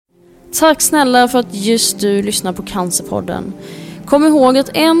Tack snälla för att just du lyssnar på Cancerpodden. Kom ihåg att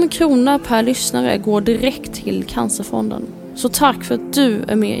 1 krona per lyssnare går direkt till Cancerfonden. Så tack för att du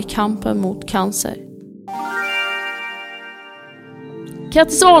är med i kampen mot cancer.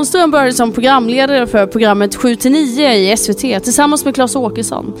 Kattis Ahlström började som programledare för programmet 7-9 i SVT tillsammans med Claes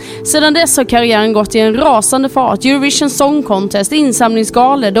Åkesson. Sedan dess har karriären gått i en rasande fart. Eurovision Song Contest,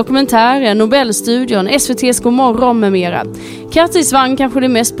 insamlingsgaler, dokumentärer, Nobelstudion, SVT:s Godmorgon med mera. Kattis vann kanske det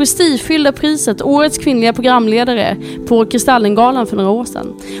mest prestigefyllda priset, Årets kvinnliga programledare, på Kristallengalan för några år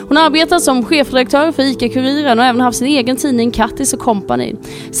sedan. Hon har arbetat som chefredaktör för ICA-Kuriren och även haft sin egen tidning Kattis och Company.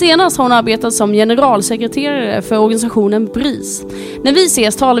 Senast har hon arbetat som generalsekreterare för organisationen BRIS. När vi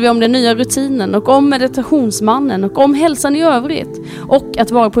ses talar vi om den nya rutinen och om meditationsmannen och om hälsan i övrigt och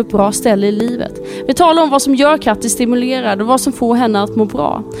att vara på ett bra ställe i livet. Vi talar om vad som gör Kattis stimulerad och vad som får henne att må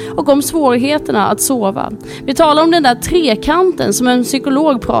bra och om svårigheterna att sova. Vi talar om den där trekanten som en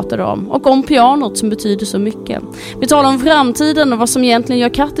psykolog pratade om och om pianot som betyder så mycket. Vi talar om framtiden och vad som egentligen gör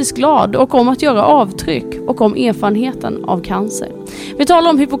Kattis glad och om att göra avtryck och om erfarenheten av cancer. Vi talar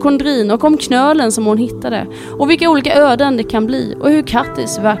om hypokondrin och om knölen som hon hittade och vilka olika öden det kan bli och hur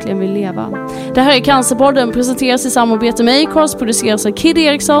Kattis verkligen vill leva. Det här är Cancerpodden, presenteras i samarbete med Acast, produceras av Kid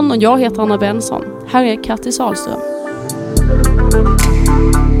Eriksson och jag heter Anna Benson. Här är Kattis Ahlström.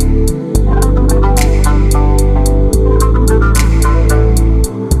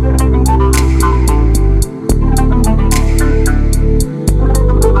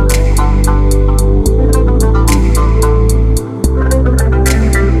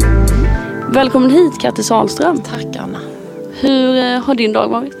 Välkommen hit Kattis Ahlström. Tack Anna. Hur har din dag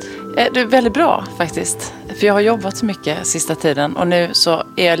varit? Det är väldigt bra faktiskt. För jag har jobbat så mycket sista tiden och nu så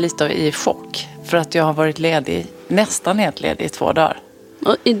är jag lite i chock. För att jag har varit ledig, nästan helt ledig i 2 dagar.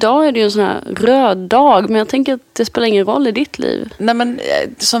 Och idag är det ju en sån här röd dag, men jag tänker att det spelar ingen roll i ditt liv. Nej men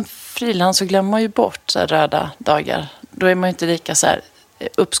som frilans så glömmer man ju bort så här röda dagar. Då är man ju inte lika så här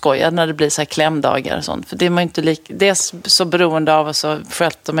uppskojad när det blir så här klämdagar och sånt. För det är man inte det är så beroende av och så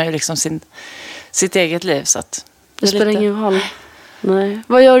sköter man ju liksom sitt eget liv så att det spelar ingen roll. Nej.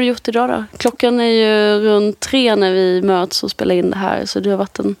 Vad har du gjort idag då? Klockan är ju runt 3 när vi möts och spelar in det här. Så du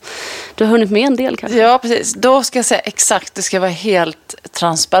har hunnit med en del kanske? Ja, precis. Då ska jag säga exakt, det ska vara helt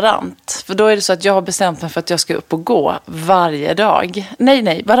transparent. För då är det så att jag har bestämt mig för att jag ska upp och gå varje dag.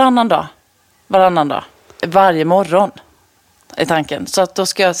 Nej, varannan dag. Varje morgon är tanken. Så att då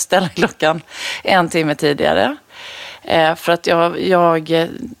ska jag ställa klockan 1 timme tidigare. För att jag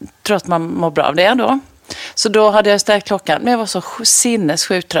tror att man mår bra av det då. Så då hade jag ställt klockan, men jag var så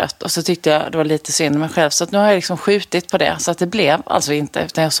sinnessjukt trött och så tyckte jag det var lite synd med mig själv. Så att nu har jag liksom skjutit på det, så att det blev alltså inte,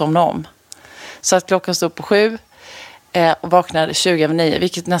 utan jag somnade om. Så att klockan stod på 7 och vaknade 20:09,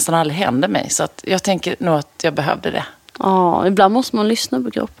 vilket nästan aldrig hände mig. Så att jag tänker nog att jag behövde det. Ja, ibland måste man lyssna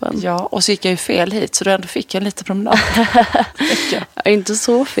på kroppen. Ja, och så gick jag ju fel hit, så då ändå fick jag lite promenad. Ja, inte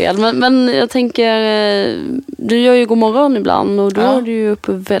så fel, men jag tänker, du gör ju Godmorgon ibland och då är du ju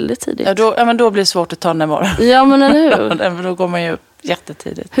uppe väldigt tidigt. Ja, men då blir det svårt att ta den imorgon. Ja, men eller hur? Då går man ju upp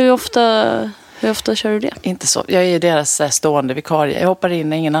jättetidigt. Hur ofta kör du det? Inte så. Jag är ju deras stående vikarie. Jag hoppar in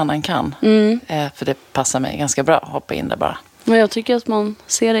när ingen annan kan. För det passar mig ganska bra att hoppa in där bara. Men jag tycker att man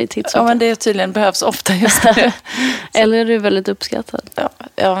ser dig titt. Ja, men det tydligen behövs ofta just nu. Eller är du väldigt uppskattad?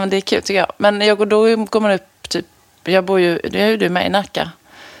 Ja, men det är kul tycker jag. Men då går man upp typ, jag är ju med i Nacka.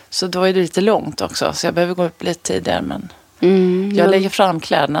 Så då är det lite långt också. Så jag behöver gå upp lite tidigare. Men jag lägger fram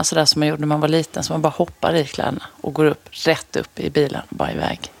kläderna sådär som man gjorde när man var liten. Så man bara hoppar i kläderna och går rätt upp i bilen och bara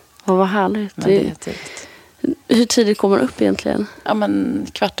iväg. Vad härligt. Men det är tidigt. Hur tidigt kommer du upp egentligen? Ja, men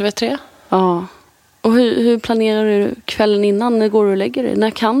 2:15. Ja. Och hur planerar du kvällen innan? När går du och lägger dig? När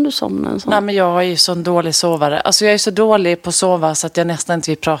kan du somna en sån? Nej, men jag är ju så en dålig sovare. Alltså jag är så dålig på att sova så att jag nästan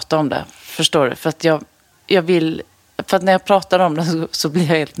inte vill prata om det. Förstår du? För att jag vill... För att när jag pratar om det så blir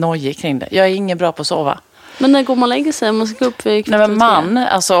jag helt nojig kring det. Jag är ingen bra på att sova. Men när går man och lägger sig? Man ska gå upp vid Nej, men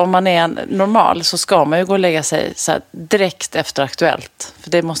alltså om man är normal så ska man ju gå och lägga sig så här direkt efter Aktuellt. För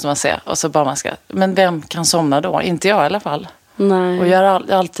det måste man se. Och så bara man ska... Men vem kan somna då? Inte jag i alla fall. Nej. Och jag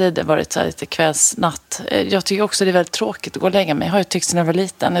har alltid varit så här lite kvällsnatt. Jag tycker också det är väldigt tråkigt att gå och lägga mig. Jag har ju tyckt när jag var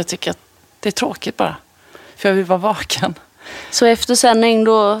liten. Jag tycker att det är tråkigt bara. För jag vill vara vaken. Så efter sändning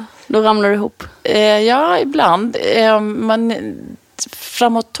då ramlar du ihop? Ja, ibland.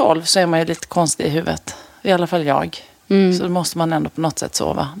 Framåt 12 så är man ju lite konstig i huvudet. I alla fall jag. Så då måste man ändå på något sätt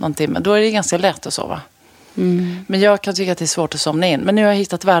sova någon timme. Då är det ganska lätt att sova. Men jag kan tycka att det är svårt att somna in. Men nu har jag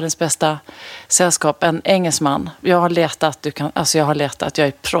hittat världens bästa sällskap, en engelsman. Jag har letat, jag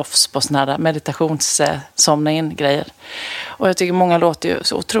är proffs på såna här meditationssomna in grejer. Och jag tycker många låter ju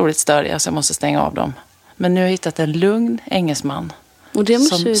så otroligt störiga så jag måste stänga av dem. Men nu har jag hittat en lugn engelsman Och det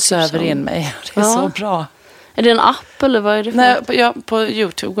måste som söver in mig. Det är så bra. Är det en app eller vad är det för? Nej, jag på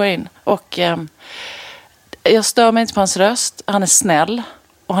YouTube går in och jag stör mig inte på hans röst. Han är snäll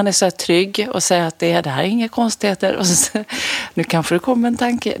och han är så här trygg och säger att det här är inga konstigheter. Och så, nu kanske det kommer en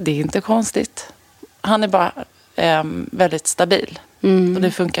tanke, det är inte konstigt. Han är bara väldigt stabil och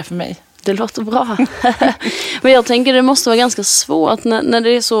det funkar för mig. Det låter bra. Men jag tänker det måste vara ganska svårt när det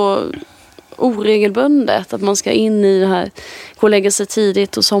är så oregelbundet att man ska in i det här, gå och lägga sig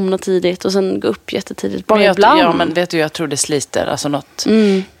tidigt och somna tidigt och sen gå upp jättetidigt. Bara ibland. Ja, men vet du, jag tror det sliter alltså något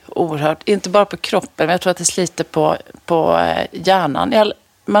oerhört. Inte bara på kroppen, men jag tror att det sliter på hjärnan.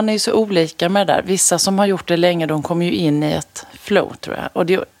 Man är ju så olika med det där. Vissa som har gjort det länge, de kommer ju in i ett flow, tror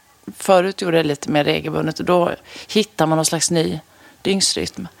jag. Och förut gjorde det lite mer regelbundet och då hittar man någon slags ny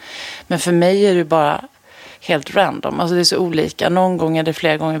dygnsrytm. Men för mig är det bara helt random. Alltså det är så olika. Någon gång är det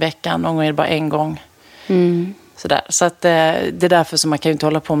flera gånger i veckan, någon gång är det bara en gång. Sådär. Så att det är därför som man kan ju inte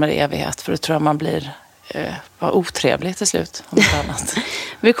hålla på med det i evighet. För då tror jag man blir otrevlig till slut. Om inte annat.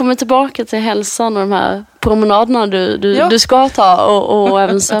 Vi kommer tillbaka till hälsan och de här promenaderna du ska ta och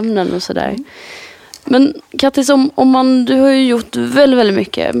även sömnen och sådär. Men Kattis, du har ju gjort väldigt, väldigt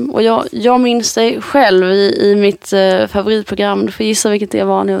mycket. Och jag minns dig själv i mitt favoritprogram. Du får gissa vilket det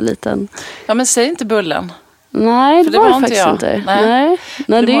var när jag var liten. Ja, men säg inte Bullen. Nej, det var det faktiskt inte. Nej,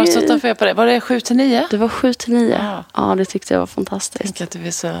 du måste ta fel på det. Var det 7-9? Det var 7-9. Ja, det tyckte jag var fantastiskt. Tänk att du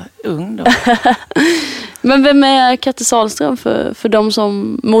är så ung då. Men vem är Kattis Ahlström för de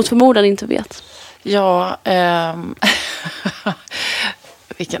som mot förmodan inte vet? Ja,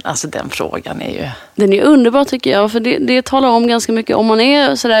 alltså den frågan är ju... Den är underbar tycker jag, för det talar om ganska mycket om man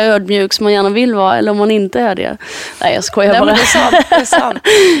är sådär ödmjuk som man gärna vill vara eller om man inte är det. Nej, jag skojar bara. Men det är sant.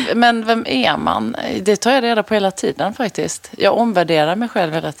 Men vem är man? Det tar jag reda på hela tiden faktiskt. Jag omvärderar mig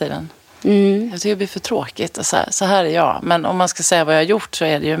själv hela tiden. Jag tycker det blir för tråkigt. Och så här är jag. Men om man ska säga vad jag har gjort så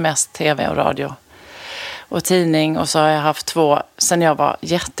är det ju mest tv och radio och tidning. Och så har jag haft 2, sen jag var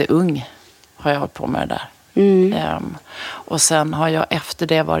jätteung har jag hållit på med det där. Och sen har jag efter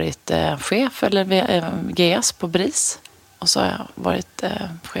det varit chef eller GS på BRIS och så har jag varit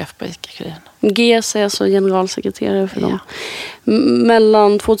chef på ICA-Kuriren. GS är alltså generalsekreterare för dem.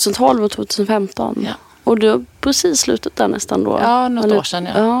 Mellan 2012 och 2015. Ja. Och du har precis slutat där nästan då? Ja, något år sedan.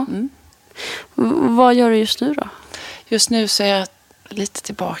 Ja. Vad gör du just nu då? Just nu så är jag lite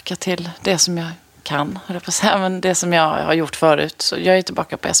tillbaka till det som jag kan, men det som jag har gjort förut. Så jag är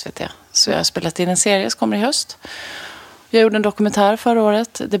tillbaka på SVT. Så jag har spelat in en serie som kommer i höst. Jag gjorde en dokumentär förra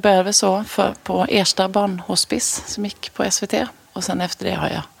året. Det började så på Ersta barnhospice som gick på SVT. Och sen efter det har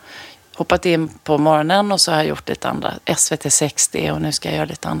jag hoppat in på morgonen och så har jag gjort lite andra SVT 60 och nu ska jag göra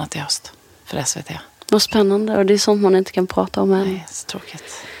lite annat i höst för SVT. Vad spännande, och det är sånt man inte kan prata om än. Nej, så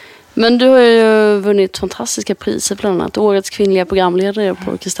tråkigt. Men du har ju vunnit fantastiska priser, bland annat årets kvinnliga programledare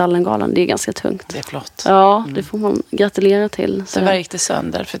på Kristallengalan. Det är ganska tungt. Det är flott. Ja, det får man gratulera till. Tyvärr gick det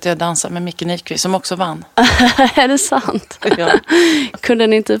sönder för att jag dansade med Micke Nyqvist som också vann. Är det sant? Ja. Kunde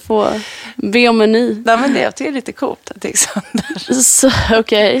ni inte få be om en ny? Nej, men det är lite coolt att det gick sönder. Så,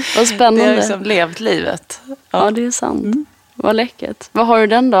 okej. Vad spännande. Det har liksom levt livet. Ja, det är sant. Vad läckert. Vad har du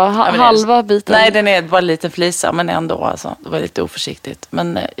den då? Halva biten? Nej, den är bara en liten flisa, men ändå. Alltså, det var lite oförsiktigt.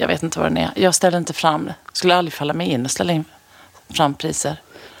 Men jag vet inte vad den är. Jag ställer inte fram det. Skulle aldrig falla mig in och ställa in fram priser.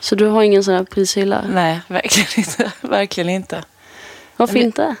 Så du har ingen sån här prishylla? Nej, verkligen inte. Verkligen inte. Varför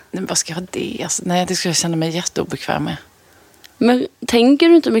inte? Men vad ska jag ha det? Alltså, nej, det skulle jag känna mig jätteobekväm med. Men tänker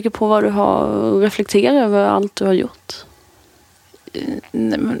du inte mycket på vad du har, reflekterar över allt du har gjort?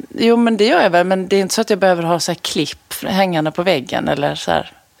 Jo, men det gör jag väl. Men det är inte så att jag behöver ha så här klipp hängande på väggen eller så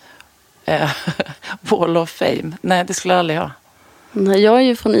här Wall of Fame. Nej, det skulle jag aldrig ha. Nej, jag är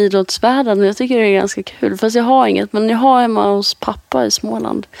ju från idrottsvärlden och jag tycker det är ganska kul. Fast jag har inget, men jag har hemma hos pappa i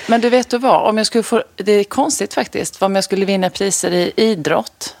Småland. Men du vet vad? Om jag skulle få, det är konstigt faktiskt. Om jag skulle vinna priser i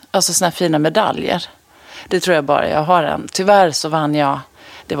idrott, alltså såna här fina medaljer. Det tror jag bara jag har en. Tyvärr så vann jag,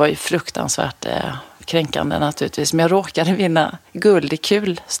 det var ju fruktansvärt kränkande naturligtvis. Men jag råkade vinna guld i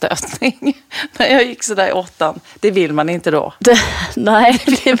kulstötning när jag gick så där i 8. Det vill man inte då. Nej,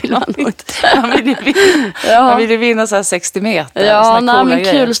 det vill man inte. Man vill ju vinna så här 60 meter. Ja, nej, men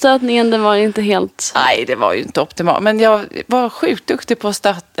kulstötningen, det var inte helt... Nej, det var ju inte optimalt. Men jag var sjukt duktig på att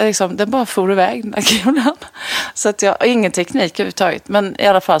stöta. Liksom, den bara for iväg, den här kulan. Så att jag har ingen teknik överhuvudtaget. Men i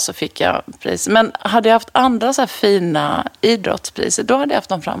alla fall så fick jag pris. Men hade jag haft andra så här fina idrottspriser, då hade jag haft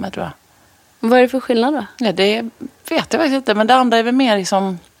dem framme, tror jag. Vad är det för skillnad då? Ja, det vet jag faktiskt inte. Men det andra är väl mer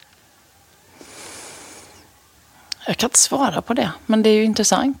liksom... Jag kan inte svara på det. Men det är ju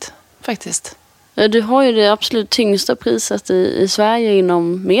intressant faktiskt. Du har ju det absolut tyngsta priset i Sverige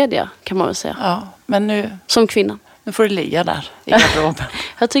inom media, kan man väl säga. Ja, men nu... Som kvinna. Nu får det ligga där i garderoben.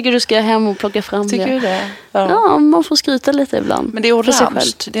 Jag tycker du ska hem och plocka fram Tycker det. du det? Ja, man får skryta lite ibland. Men det är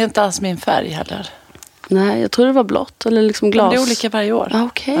orange. Det är inte alls min färg heller. Nej, jag tror det var blått. Eller liksom glas. Men det är olika varje år.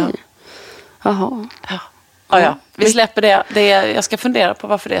 Okej. Jaha. Ja. Vi släpper det. Jag ska fundera på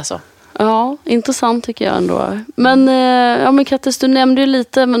varför det är så. Ja, intressant tycker jag ändå. Men Kattis, du nämnde ju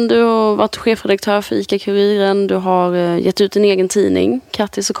lite, men du har varit chefredaktör för ICA-Kuriren. Du har gett ut en egen tidning,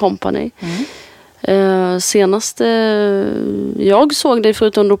 Kattis och Company. Senast jag såg dig,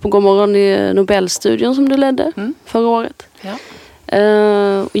 förutom då på Godmorgon i Nobelstudion som du ledde förra året. Ja.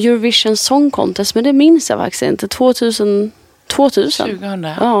 Eurovision Song Contest, men det minns jag faktiskt inte. 2000. 2000,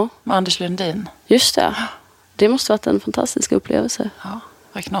 ja. Med Anders Lundin. Just det. Det måste ha varit en fantastisk upplevelse. Ja,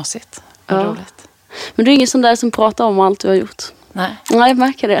 vad knasigt. Vad roligt. Men du är ingen sån där som pratar om allt du har gjort? Nej. Nej, jag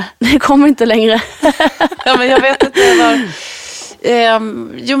märker det. Det kommer inte längre. Ja, men jag vet inte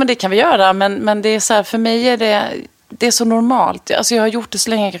jo, men det kan vi göra. Men det är så här, för mig är det är så normalt. Alltså jag har gjort det så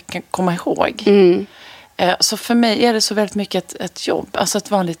länge jag kan komma ihåg. Så för mig är det så väldigt mycket ett jobb. Alltså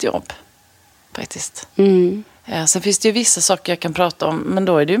ett vanligt jobb. Faktiskt. Sen finns det ju vissa saker jag kan prata om. Men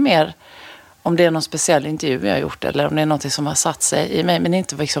då är det ju mer om det är någon speciell intervju jag har gjort. Eller om det är något som har satt sig i mig. Men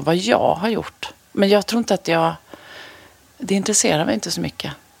inte liksom vad jag har gjort. Men jag tror inte att det intresserar mig inte så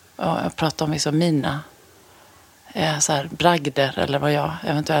mycket. Jag pratar om liksom mina så här bragder. Eller vad jag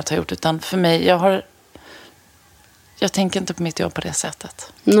eventuellt har gjort. Utan för mig, jag tänker inte på mitt jobb på det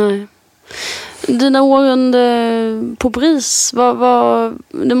sättet. Nej. Dina år på BRIS,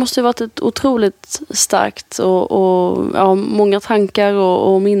 det måste ju varit ett otroligt starkt och många tankar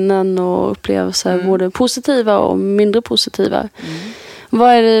och minnen och upplevelser, både positiva och mindre positiva.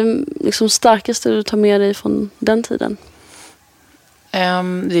 Vad är det liksom starkaste du tar med dig från den tiden?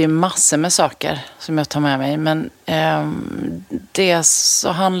 Det är massor med saker som jag tar med mig, men det så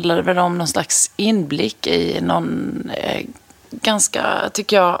handlar det väl om någon slags inblick i någon ganska,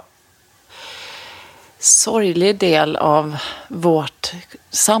 tycker jag, sorglig del av vårt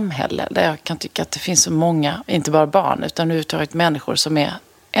samhälle, där jag kan tycka att det finns så många, inte bara barn utan överhuvudtaget människor som är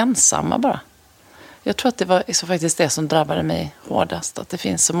ensamma bara. Jag tror att det var så faktiskt det som drabbade mig hårdast, att det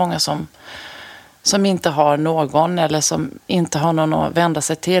finns så många som inte har någon eller som inte har någon att vända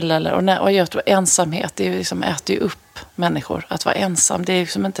sig till. Och jag tror ensamhet, det är liksom, äter ju upp människor. Att vara ensam, det är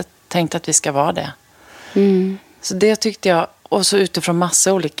liksom inte tänkt att vi ska vara det. Så det tyckte jag, och så utifrån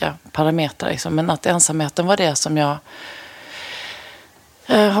massa olika parametrar. Liksom, men att ensamheten var det som jag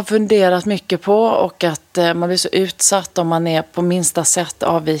har funderat mycket på. Och att man blir så utsatt om man är på minsta sätt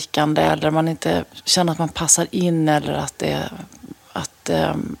avvikande. Eller man inte känner att man passar in. Eller att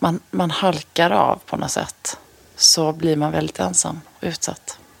man halkar av på något sätt. Så blir man väldigt ensam och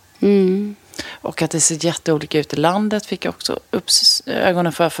utsatt. Och att det ser jätteolika ut i landet fick jag också upp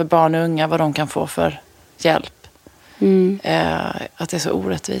ögonen för barn och unga. Vad de kan få för hjälp. Att det är så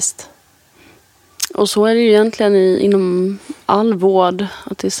orättvist. Och så är det ju egentligen inom all vård,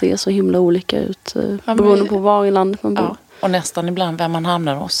 att det ser så himla olika ut beroende på var i landet man bor. Ja, och nästan ibland vem man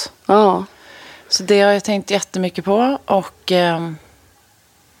hamnar hos. Ja. Så det har jag tänkt jättemycket på. Och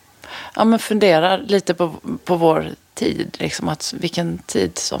men funderar lite på vår tid. Liksom, att vilken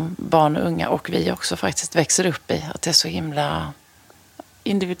tid som barn och unga och vi också faktiskt växer upp i. Att det är så himla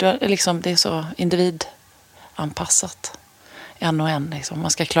individuellt, liksom, det är så individanpassat. En och en. Liksom.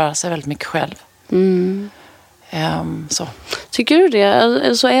 Man ska klara sig väldigt mycket själv. Så. Tycker du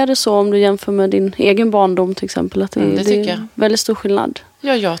det? Så är det så om du jämför med din egen barndom till exempel? Att det är väldigt stor skillnad?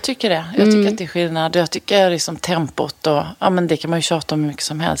 Ja, jag tycker det. Jag tycker att det är skillnad. Jag tycker liksom tempot och men det kan man ju tjata om hur mycket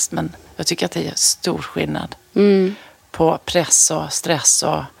som helst. Men jag tycker att det är stor skillnad på press och stress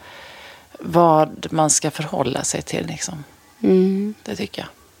och vad man ska förhålla sig till. Liksom. Det tycker jag.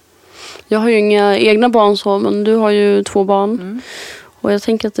 Jag har ju inga egna barn så, men du har ju 2 barn. Och jag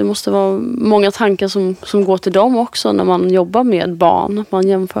tänker att det måste vara många tankar som går till dem också när man jobbar med barn. Man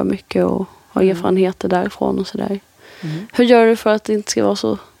jämför mycket och har erfarenheter därifrån och sådär. Hur gör du för att det inte ska vara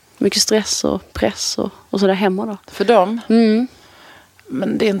så mycket stress och press och sådär hemma då? För dem?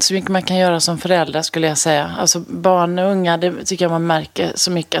 Men det är inte så mycket man kan göra som förälder, skulle jag säga. Alltså barn och unga, det tycker jag man märker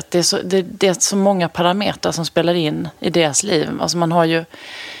så mycket. Att det är så många parametrar som spelar in i deras liv. Alltså man har ju,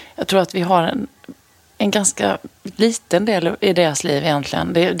 jag tror att vi har en ganska liten del i deras liv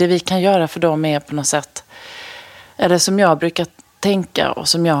egentligen. Det vi kan göra för dem är på något sätt, eller som jag brukar tänka och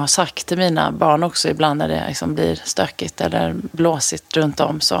som jag har sagt till mina barn också ibland när det liksom blir stökigt eller blåsigt runt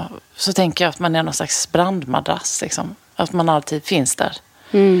om, så tänker jag att man är någon slags brandmadrass. Liksom. Att man alltid finns där.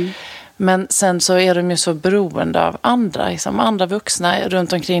 Men sen så är de ju så beroende av andra. Liksom, andra vuxna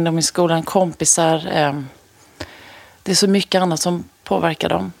runt omkring dem i skolan, kompisar. Det är så mycket annat som påverkar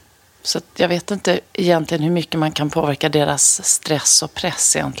dem. Så att jag vet inte egentligen hur mycket man kan påverka deras stress och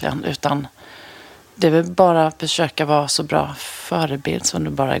press egentligen. Utan det är väl bara att försöka vara så bra förebild som det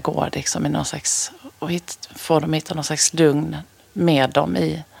bara går. Liksom, i någon slags, och få dem att hitta någon slags lugn med dem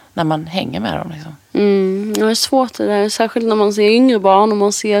när man hänger med dem. Liksom. Det är svårt det där. Särskilt när man ser yngre barn och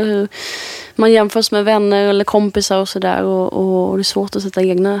man ser hur man jämförs med vänner eller kompisar och sådär. Och det är svårt att sätta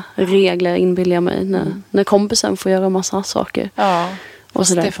egna regler, inbillar jag mig, när kompisen får göra massa saker. Ja, och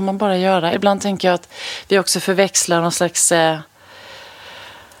det får man bara göra. Ibland tänker jag att vi också förväxlar någon slags...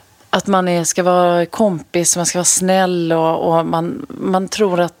 att man ska vara kompis, man ska vara snäll och man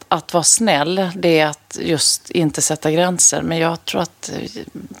tror att vara snäll, det är att just inte sätta gränser. Men jag tror att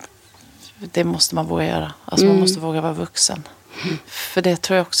det måste man våga göra. Alltså man måste våga vara vuxen. För det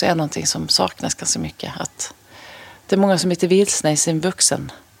tror jag också är någonting som saknas ganska mycket. Att det är många som är lite vilsna i sin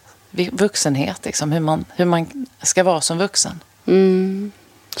vuxenhet. Liksom, hur man ska vara som vuxen.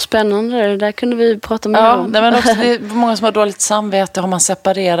 Spännande, det där kunde vi prata mer om. Men också, det är många som har dåligt samvete. Har man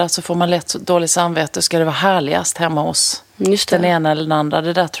separerat så får man lätt dåligt samvete. Ska det vara härligast hemma hos den ena eller den andra.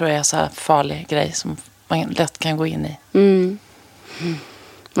 Det där tror jag är så här farlig grej som man lätt kan gå in i.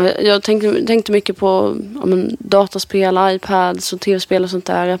 Jag tänkte mycket på dataspel, iPads och tv-spel och sånt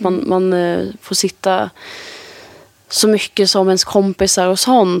där. Att man får sitta så mycket som ens kompisar och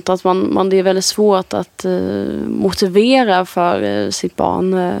sånt. Att det är väldigt svårt att motivera för sitt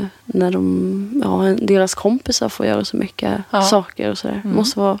barn när deras kompisar får göra så mycket saker och sådär. Det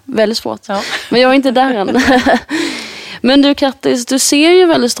måste vara väldigt svårt. Ja. Men jag är inte där än. Men du Kattis, du ser ju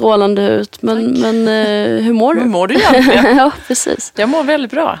väldigt strålande ut. Men hur mår du? Hur mår du egentligen? Ja, precis. Jag mår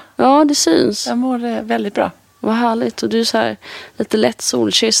väldigt bra. Ja, det syns. Jag mår väldigt bra. Vad härligt. Och du är så här lite lätt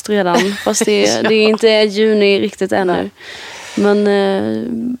solkysst redan. Fast det är inte juni riktigt ännu.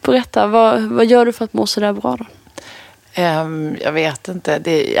 Men berätta, vad gör du för att må så där bra då? Jag vet inte.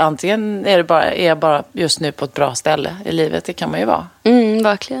 Antingen är jag bara just nu på ett bra ställe i livet. Det kan man ju vara.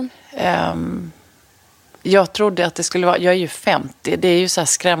 Verkligen. Jag trodde att det skulle vara... Jag är ju 50. Det är ju så här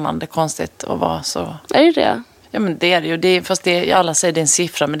skrämmande konstigt att vara så... Är det det? Ja, men det är det ju. Fast alla säger det är en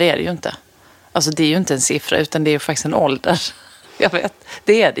siffra, men det är det ju inte. Alltså det är ju inte en siffra, utan det är ju faktiskt en ålder. Jag vet,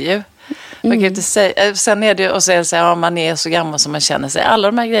 det är det ju. Man kan inte säga... Sen är det ju att säga att man är så gammal som man känner sig. Alla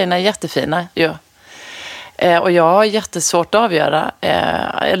de här grejerna är jättefina ju. Och jag har jättesvårt att avgöra,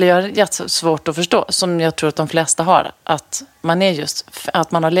 eller jag har jättesvårt att förstå, som jag tror att de flesta har, att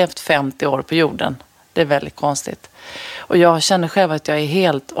man har levt 50 år på jorden. Det är väldigt konstigt. Och jag känner själv att jag är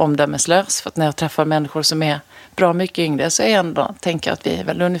helt omdömeslös, för att när jag träffar människor som är bra mycket yngre så tänker jag att vi är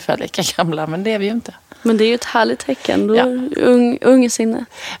väl ungefär lika gamla, men det är vi ju inte. Men det är ju ett härligt tecken, du är ung i sinne.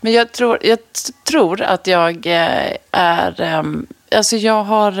 Men jag tror att jag är... Alltså jag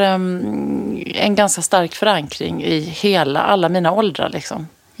har en ganska stark förankring i alla mina åldrar liksom.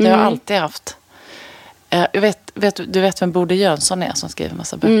 Det har jag alltid haft. Du vet vem Bodil Jönsson är som skriver en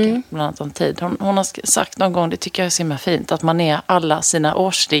massa böcker, bland annat om tid. Hon har sagt någon gång, det tycker jag är så himla fint, att man är alla sina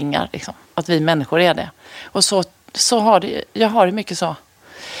årsringar liksom. Att vi människor är det. Och så har det, jag har det mycket så.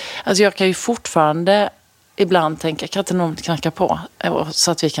 Alltså jag kan ju fortfarande ibland tänka, kan inte någon knacka på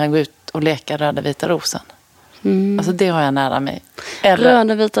så att vi kan gå ut och leka röda vita rosen. Alltså det har jag nära mig.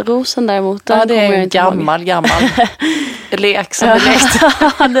 Röda vita rosen däremot. Ja, det är en gammal lek som vi lekte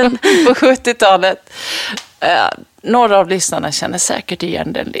på 70-talet. Några av lyssnarna känner säkert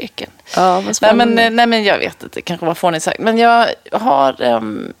igen den leken. Ja, vad spännande. Nej, men jag vet inte, det kanske var fånigt sagt. Men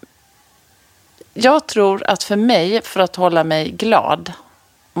jag tror att för mig, för att hålla mig glad,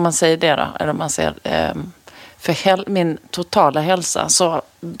 om man säger det då, eller om man säger för min totala hälsa, så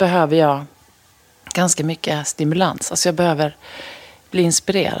behöver jag ganska mycket stimulans. Alltså jag behöver bli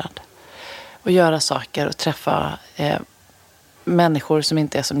inspirerad och göra saker och träffa människor som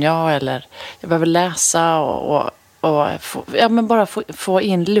inte är som jag, eller jag behöver läsa och bara få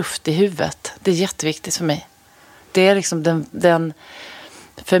in luft i huvudet. Det är jätteviktigt för mig. Det är liksom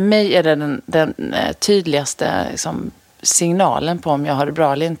för mig är det den tydligaste liksom, signalen på om jag har det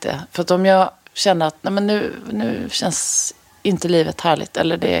bra eller inte. För att om jag känner att nu känns inte livet härligt,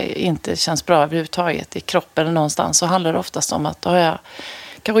 eller det inte känns bra överhuvudtaget i kroppen eller någonstans, så handlar det oftast om att då har jag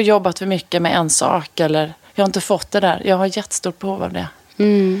kanske jobbat för mycket med en sak, eller jag har inte fått det där. Jag har jättestort behov av det.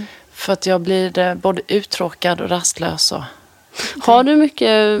 För att jag blir både uttråkad och rastlös. Har du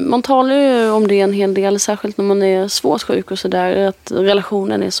mycket, man talar ju om det en hel del, särskilt när man är svårt sjuk och sådär, att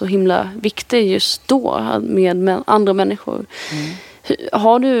relationen är så himla viktig just då med andra människor.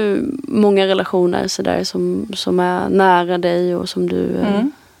 Har du många relationer sådär som är nära dig och som du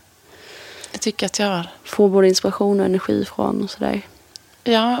jag tycker att jag har. Får både inspiration och energi från och sådär?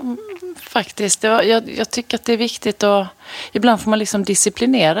 Ja, faktiskt. Jag tycker att det är viktigt och ibland får man liksom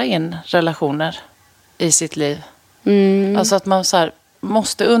disciplinera in relationer i sitt liv. Alltså att man så här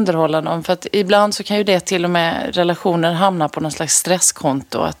måste underhålla dem. För att ibland så kan ju det till och med relationer hamna på någon slags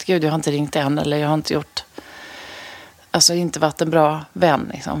stresskonto. Att gud, jag har inte ringt än eller jag har inte gjort... Alltså inte varit en bra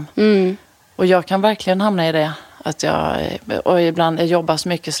vän liksom. Och jag kan verkligen hamna i det. Att och ibland jag jobbar så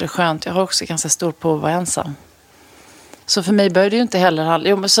mycket så det är skönt. Jag har också ganska stort på att vara ensam. Så för mig bör det ju inte heller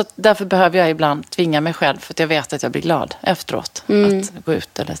handla... Så därför behöver jag ibland tvinga mig själv. För att jag vet att jag blir glad efteråt. Att gå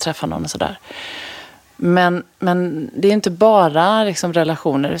ut eller träffa någon och sådär. Men det är inte bara liksom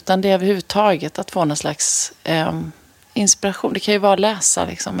relationer. Utan det är överhuvudtaget att få någon slags inspiration. Det kan ju vara att läsa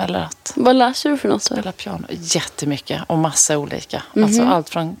liksom. Eller att... Vad läser du för något? Spela piano. Jättemycket. Och massa olika. Alltså allt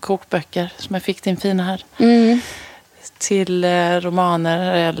från kokböcker som jag fick din fina här. Till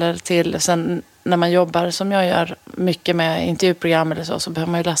romaner. Eller till... Sen när man jobbar som jag gör mycket med intervjuprogram eller så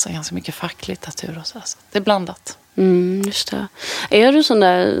behöver man ju läsa ganska mycket facklitteratur och så. Så det är blandat. Just det. Är du sån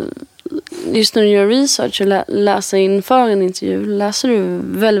där... Just när du gör research och läser inför en intervju, läser du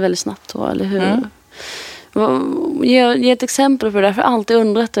väldigt, väldigt snabbt då, eller hur? Ge ett exempel på det, för jag har alltid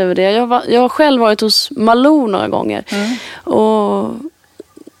undrat över det. Jag har själv varit hos Malou några gånger. Och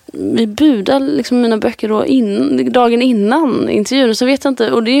vi budade liksom mina böcker då dagen innan intervjun, så vet jag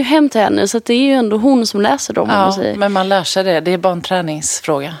inte, och det är ju hem till henne, så att det är ju ändå hon som läser dem. Ja, men man lär sig det är bara en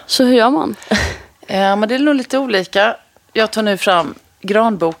träningsfråga. Så hur gör man? Ja, men det är nog lite olika. Jag tar nu fram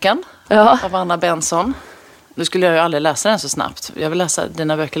Granboken av Anna Benson. Nu skulle jag ju aldrig läsa den så snabbt. Jag vill läsa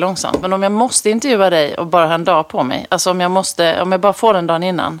dina böcker långsamt. Men om jag måste intervjua dig och bara ha en dag på mig. Alltså om jag bara får den dagen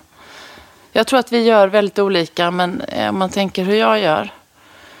innan. Jag tror att vi gör väldigt olika. Men om man tänker hur jag gör.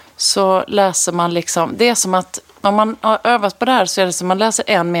 Så läser man liksom. Det är som att om man har övat på det här så är det som att man läser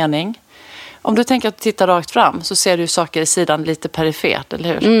en mening. Om du tänker att du tittar rakt fram så ser du saker i sidan lite perifert,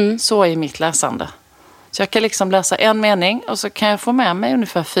 eller hur? Så är mitt läsande. Så jag kan liksom läsa en mening och så kan jag få med mig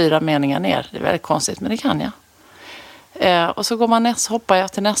ungefär 4 meningar ner. Det är väldigt konstigt, men det kan jag. Och så hoppar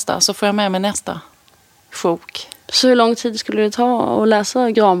jag till nästa, så får jag med mig nästa sjok. Så hur lång tid skulle det ta att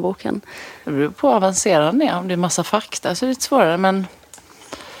läsa Granboken? Det beror på hur avancerad den är. Om det är massa fakta så är det lite svårare, men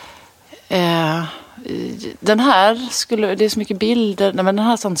den här det är så mycket bilder. Nej, men den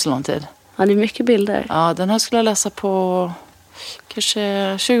här tar inte så lång tid. Ja, det är mycket bilder. Ja, den här skulle jag läsa på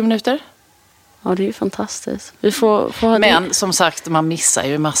kanske 20 minuter. Ja, det är ju fantastiskt. Vi får men som sagt, man missar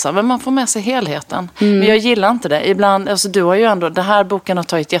ju massa. Men man får med sig helheten. Men jag gillar inte det. Ibland, alltså du har ju ändå, den här boken har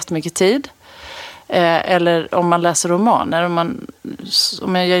tagit jättemycket tid. Eller om man läser romaner.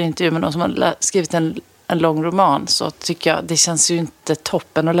 Om jag gör intervju med någon som har skrivit en lång roman, så tycker jag, det känns ju inte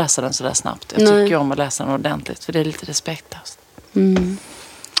toppen att läsa den så där snabbt. Jag tycker om att läsa den ordentligt, för det är lite respektlöst.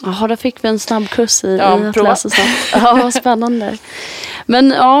 Jaha, då fick vi en snabb kurs i att läsa snabbt. Ja, vad spännande.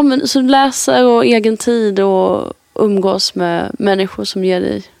 Men så läsa och egen tid och umgås med människor som ger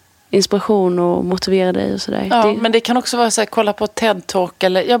dig inspiration och motiverar dig och sådär. Ja, men det kan också vara så här, kolla på TED-talk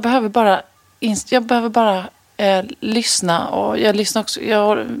eller jag behöver bara lyssna, och jag lyssnar också,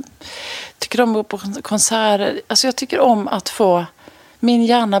 jag tycker om att gå på konserter. Alltså jag tycker om att få, min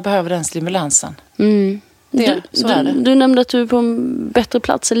hjärna behöver den stimulansen. Du nämnde att du är på en bättre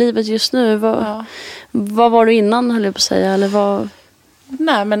plats i livet just nu. Vad var du innan, höll jag på att säga? Eller vad?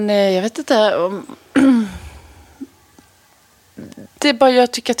 Nej, men jag vet inte. Det är bara,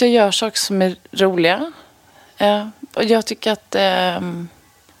 jag tycker att jag gör saker som är roliga. Och jag tycker att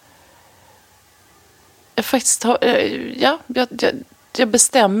jag faktiskt jag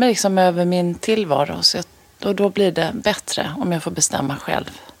bestämmer liksom över min tillvaro. Och då blir det bättre om jag får bestämma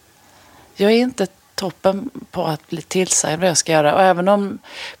själv. Jag är inte toppen på att bli tillsagd vad jag ska göra. Och även om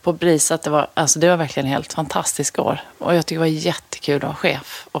på BRIS att det var verkligen helt fantastiskt år. Och jag tycker det var jättekul att vara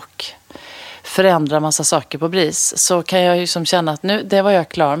chef och förändra massa saker på BRIS. Så kan jag ju som känna att det var jag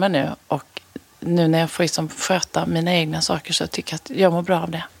klar med nu. Och nu när jag får liksom sköta mina egna saker så tycker jag att jag mår bra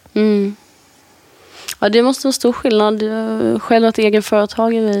av det. Ja, det måste vara stor skillnad. Jag har själv varit egen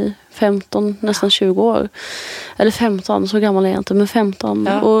företagare i 15, nästan 20 år. Eller 15, så gammal är jag inte, men 15.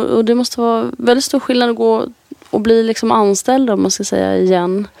 Ja. Och det måste vara väldigt stor skillnad att gå och bli liksom anställd, om man ska säga,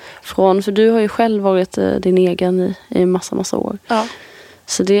 igen. För du har ju själv varit din egen i massa år. Ja.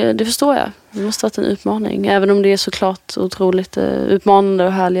 Så det förstår jag. Det måste vara en utmaning. Även om det är såklart otroligt utmanande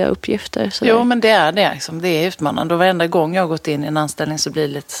och härliga uppgifter. Så jo, men det är det. Liksom. Det är utmanande. Och varenda gång jag har gått in i en anställning så blir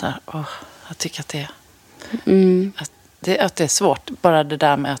det lite så här, jag tycker att att det är svårt. Bara det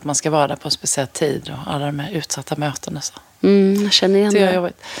där med att man ska vara där på en speciell tid och alla de här utsatta möten och så. Jag känner igen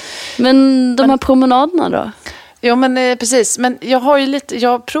det. Men de här promenaderna då? Jo, men precis. Men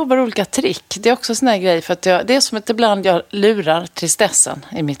jag provar olika trick. Det är också en sån här grej. För att det är som att ibland jag lurar tristessen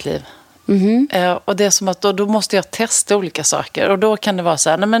i mitt liv. Och det är som att då måste jag testa olika saker. Och då kan det vara så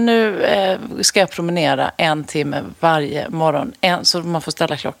här, nej men nu ska jag promenera 1 timme varje morgon. Så man får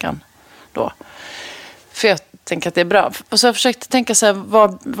ställa klockan då. För jag tänker att det är bra. Och så har jag försökt tänka så här,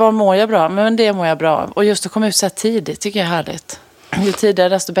 var mår jag bra? Men det mår jag bra av. Och just att komma ut så här tidigt tycker jag är härligt. Ju tidigare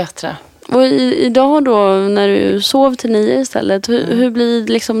desto bättre. Och idag då när du sov till 9 istället, hur blir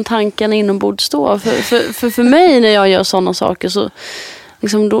liksom tankarna inombords då? För mig när jag gör sådana saker så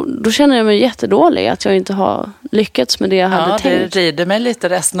liksom, då känner jag mig jättedålig att jag inte har lyckats med det jag hade tänkt. Ja, det rider mig lite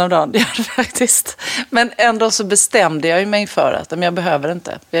resten av dagen, det gör det faktiskt. Men ändå så bestämde jag mig för att jag behöver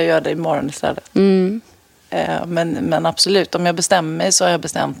inte. Jag gör det imorgon istället. Men absolut, om jag bestämmer mig så har jag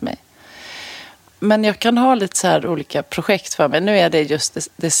bestämt mig. Men jag kan ha lite så här olika projekt för mig. Nu är det just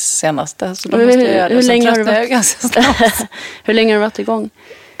det senaste. Så då måste jag göra det. Hur länge har du varit? Ganska snabbt. Hur länge har du varit igång?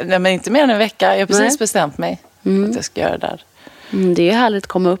 Nej, men inte mer än en vecka. Jag har precis bestämt mig att jag ska göra det där. Det är härligt att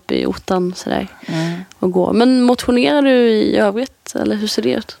komma upp i ottan sådär och gå. Men motionerar du i övrigt? Eller hur ser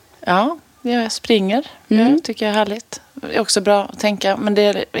det ut? Ja, jag springer. Jag tycker jag är härligt. Det är också bra att tänka. Men det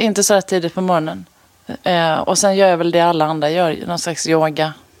är inte så här tidigt på morgonen. Och sen gör jag väl det alla andra gör. Någon slags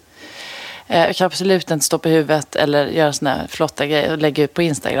yoga. Jag kan absolut inte stå på huvudet eller göra såna här flotta grejer och lägga ut på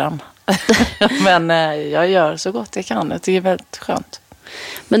Instagram. Men jag gör så gott jag kan. Jag tycker det är väldigt skönt.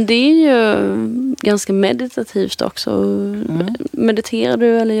 Men det är ju ganska meditativt också. Mediterar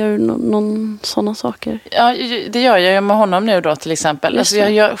du eller gör du någon sådana saker? Ja, det gör jag med honom nu då till exempel. Alltså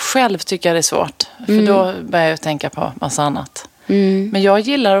jag själv tycker jag det är svårt. För då börjar jag tänka på massa annat. Men jag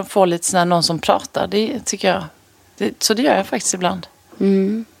gillar att få lite sån någon som pratar. Det tycker jag. Så det gör jag faktiskt ibland.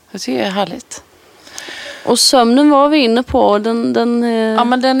 Jag tycker det är härligt. Och sömnen var vi inne på. Ja,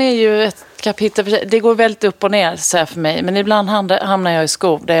 men den är ju ett kapitel för sig. Det går väldigt upp och ner så här för mig. Men ibland hamnar jag i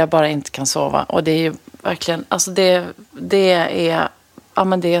skov där jag bara inte kan sova. Och det är ju verkligen, alltså det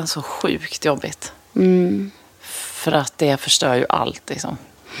är så sjukt jobbigt. För att det förstör ju allt liksom.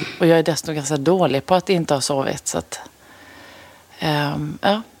 Och jag är dessutom ganska dålig på att inte ha sovit. Så att,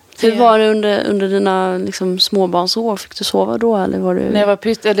 Hur var det under dina liksom, småbarnsår? Fick du sova då? Eller var du... När jag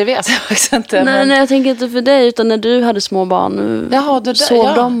var det vet jag faktiskt inte. Nej, jag tänker inte för dig, utan när du hade småbarn. Jaha,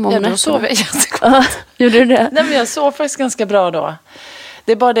 sov de om då sov jag jättegott. Gjorde du det? Nej, men jag sov faktiskt ganska bra då.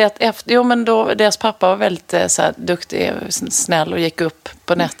 Det är bara det att deras pappa var väldigt så här, duktig, snäll och gick upp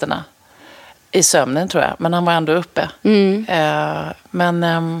på nätterna. I sömnen tror jag, men han var ändå uppe.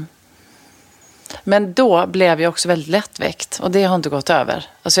 Men då blev jag också väldigt lättväckt. Och det har inte gått över.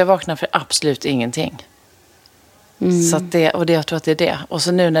 Alltså jag vaknar för absolut ingenting. Så att jag tror att det är det. Och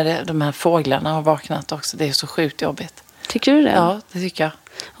så nu när de här fåglarna har vaknat också. Det är så sjukt jobbigt. Tycker du det? Ja, det tycker jag.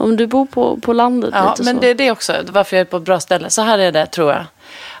 Om du bor på landet ja, lite men så. det är det också. Varför jag är på ett bra ställe. Så här är det, tror jag.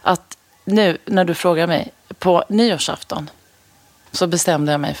 Att nu när du frågar mig. På nyårsafton. Så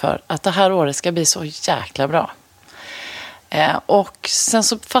bestämde jag mig för att det här året ska bli så jäkla bra. Och sen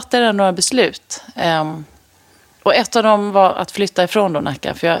så fattade jag några beslut. Och ett av dem var att flytta ifrån då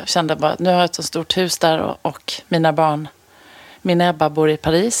Nacka. För jag kände bara att nu har jag ett så stort hus där. Och mina barn, min Ebba bor i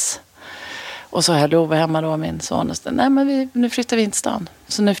Paris. Och så har jag Lova hemma då, min son. Och så, nej men nu flyttar vi inte stan.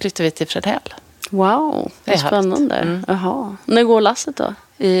 Så nu flyttar vi till Fredhäll. Wow, vad spännande. Jaha. När går lasset då?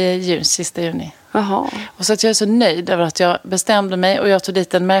 I sista juni. Jaha. Och så att jag är så nöjd över att jag bestämde mig. Och jag tog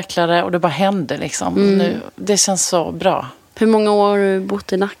dit en mäklare och det bara hände liksom. Nu, det känns så bra. Hur många år har du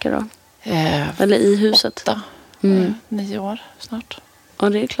bott i Nacka då? Eller i huset? 8. 9 år snart. Ja,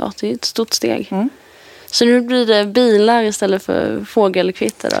 det är klart. Det är ett stort steg. Så nu blir det bilar istället för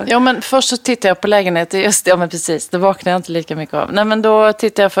fågelkvitter då? Ja, men först så tittade jag på lägenhet. Just det, ja men precis. Det vaknade jag inte lika mycket av. Nej, men då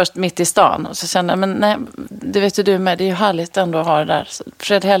tittade jag först mitt i stan. Och så kände jag, men nej, det vet ju du med. Det är ju härligt ändå att ha det där.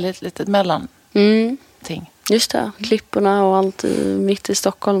 Fredhäll är ett litet mellanting. Just det, klipporna och allt mitt i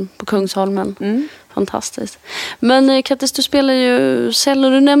Stockholm på Kungsholmen. Fantastiskt. Men Kattis, du spelar ju cello.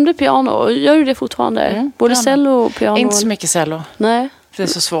 Du nämnde piano. Gör du det fortfarande? Både cello och piano? Inte så mycket cello. Nej. Det är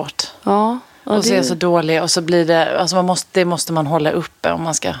så svårt. Ja. Och så är jag så dålig. Och så blir det... Alltså det måste man hålla uppe om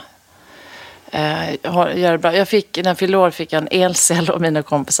man ska göra det bra. När jag fyllde år fick jag en elcello av mina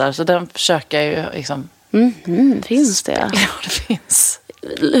kompisar. Så den försöker jag ju liksom... Finns det? Ja, det finns.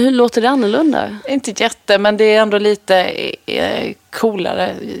 Hur låter det annorlunda? Inte jätte, men det är ändå lite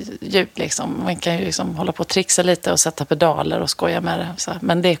coolare ljud liksom. Man kan ju liksom hålla på och trixa lite och sätta pedaler och skoja med det. Så.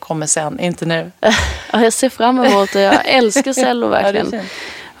 Men det kommer sen, inte nu. Ja, jag ser fram emot det. Jag älskar cello verkligen. Ja, det är fint.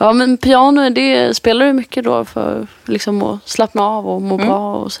 Ja, men piano, det spelar du mycket då för liksom att slappna av och må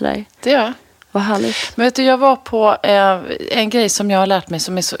bra och sådär? Det gör jag. Vad härligt. Men vet du, jag var på en grej som jag har lärt mig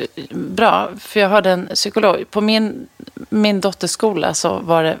som är så bra. För jag hade en psykolog. På min dotters skola så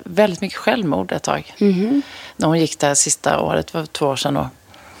var det väldigt mycket självmord ett tag. Mm-hmm. När hon gick där sista året, det var 2 år sedan då.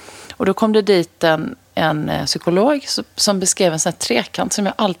 Och då kom det dit en psykolog som beskrev en sån här trekant som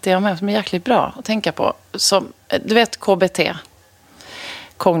jag alltid har med, som är jäkligt bra att tänka på. Som, du vet KBT,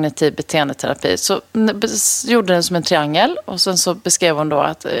 kognitiv beteendeterapi. Så gjorde den som en triangel och sen så beskrev hon då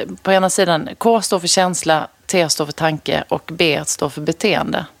att på ena sidan K står för känsla, T står för tanke och B står för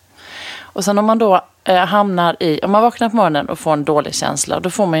beteende. Och sen om man då om man vaknar på morgonen och får en dålig känsla, då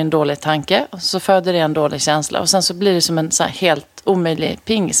får man en dålig tanke och så föder det en dålig känsla och sen så blir det som en så här helt omöjlig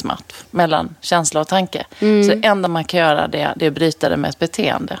pingismatt mellan känsla och tanke. Så det enda man kan göra det är att bryta det med ett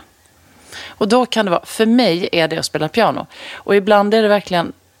beteende. Och då kan det vara, för mig är det att spela piano. Och ibland är det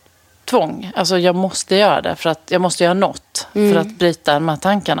verkligen tvång. Alltså jag måste göra det för att jag måste göra något för att bryta de här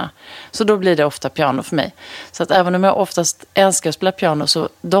tankarna. Så då blir det ofta piano för mig. Så att även om jag oftast älskar att spela piano så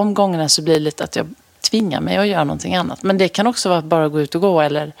de gångerna så blir det lite att jag tvingar mig att göra någonting annat. Men det kan också vara att bara gå ut och gå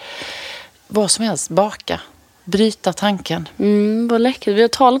eller vad som helst, baka. Bryta tanken. Vad läckert. Vi har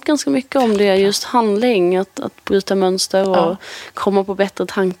talat ganska mycket om det, just handling, att bryta mönster och komma på bättre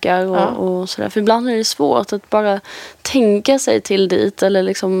tankar och sådär. För ibland är det svårt att bara tänka sig till dit eller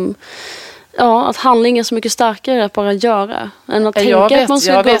liksom, att handling är så mycket starkare att bara göra än att tänka att man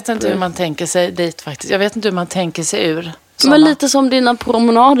ska jag gå vet upp. inte hur man tänker sig dit faktiskt. Jag vet inte hur man tänker sig ur såna. Men lite som dina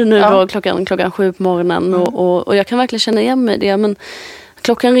promenader nu då, klockan 7 på morgonen och jag kan verkligen känna igen mig i det, men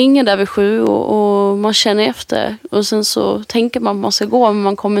klockan ringer där vid 7 och man känner efter. Och sen så tänker man att man ska gå men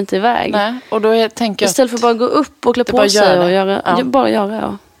man kommer inte iväg. Nej, och då tänker jag istället för att bara gå upp och klä på sig och göra. Bara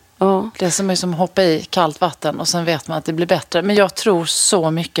göra, ja. Det är som att hoppa i kallt vatten och sen vet man att det blir bättre. Men jag tror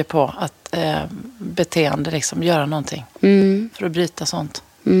så mycket på att beteende, liksom göra någonting. För att bryta sånt.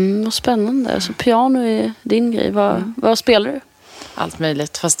 Vad spännande. Så piano är din grej. Vad spelar du? Allt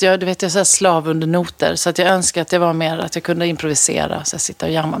möjligt. Fast jag är så här slav under noter. Så att jag önskar att det var mer att jag kunde improvisera. Så jag sitter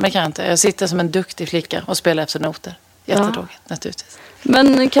och jammar. Men det kan jag inte. Jag sitter som en duktig flicka och spelar efter noter. Jättetråkigt, naturligtvis.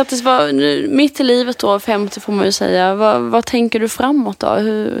 Men Kattis, mitt i livet då, 50 får man ju säga. Vad tänker du framåt då?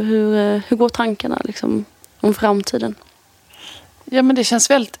 Hur går tankarna liksom om framtiden? Ja, men det känns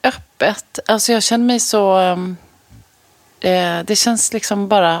väldigt öppet. Alltså jag känner mig så... det känns liksom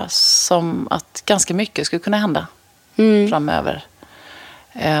bara som att ganska mycket skulle kunna hända framöver.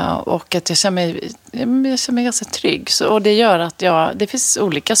 Och att jag känner mig ganska trygg. Och det gör att det finns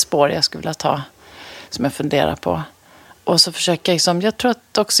olika spår jag skulle vilja ta som jag funderar på. Och så försöker jag tror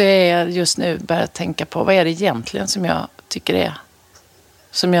att också jag just nu börjar tänka på vad är det egentligen som jag tycker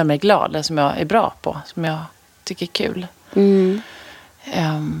som gör mig glad, eller som jag är bra på, som jag tycker är kul.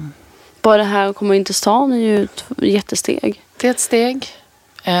 Bara det här att komma in till stan är ju ett jättesteg. Det är ett steg,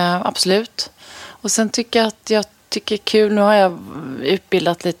 absolut. Och sen tycker jag tycker det är kul. Nu har jag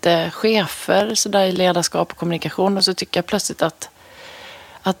utbildat lite chefer så där i ledarskap och kommunikation. Och så tycker jag plötsligt att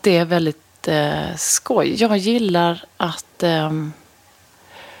det är väldigt skoj. Jag gillar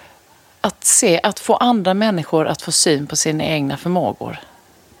att få andra människor att få syn på sina egna förmågor.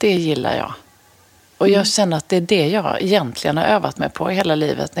 Det gillar jag. Och jag känner att det är det jag egentligen har övat mig på hela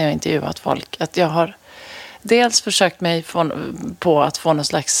livet när jag intervjuat folk. Att jag har dels försökt mig på att få någon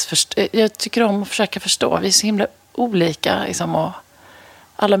slags... Jag tycker om att försöka förstå. Vi är så himla olika. Liksom, och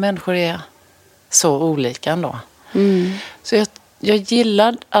alla människor är så olika ändå. Så jag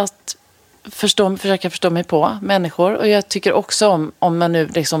gillar att försöka förstå mig på människor. Och jag tycker också om man nu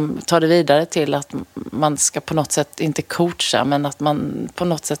liksom tar det vidare till att man ska på något sätt inte coacha, men att man på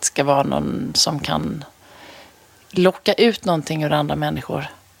något sätt ska vara någon som kan locka ut någonting ur andra människor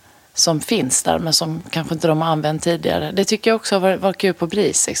som finns där, men som kanske inte de har använt tidigare. Det tycker jag också har varit kul på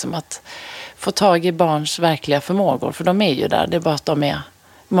BRIS, liksom, att få tag i barns verkliga förmågor, för de är ju där. Det är bara att de är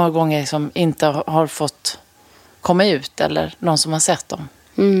många gånger liksom inte har fått komma ut, eller någon som har sett dem.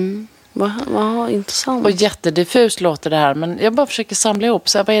 Vad intressant. Och jättediffust låter det här, men jag bara försöker samla ihop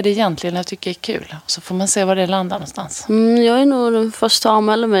så här, vad är det egentligen jag tycker är kul, så får man se var det landar någonstans. Jag är nog den första att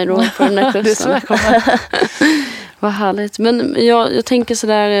anmäla mig då på den här kursen. Det är så jag kommer. Vad härligt. Men jag tänker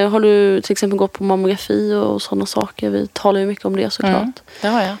sådär, har du till exempel gått på mammografi och sådana saker? Vi talar ju mycket om det såklart. Det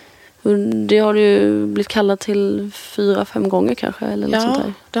har jag. Det har du ju blivit kallad till 4-5 gånger kanske, eller något sånt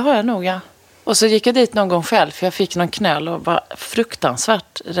där. Det har jag nog, ja. Och så gick jag dit någon gång själv, för jag fick någon knöl och var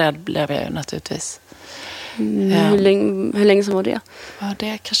fruktansvärt rädd blev jag ju naturligtvis. Hur länge sedan var det? Ja,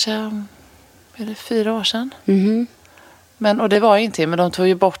 det kanske är det 4 år sedan. Och det var inte, men de tog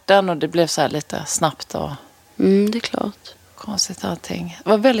ju bort den och det blev så här lite snabbt. Och det är klart. konstigt allting. Det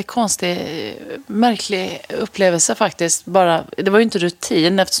var en väldigt konstig, märklig upplevelse faktiskt. Det var ju inte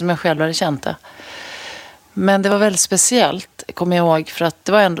rutin eftersom jag själv hade känt det. Men det var väldigt speciellt, kommer jag ihåg. För att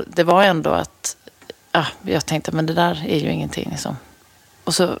det var ändå att jag tänkte, men det där är ju ingenting liksom.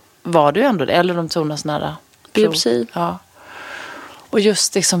 Och så var det ju ändå det. Eller de tog någon sån här biopsi. Ja. Och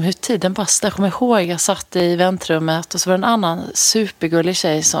just liksom hur tiden bara, jag kommer ihåg, jag satt i väntrummet och så var det en annan supergullig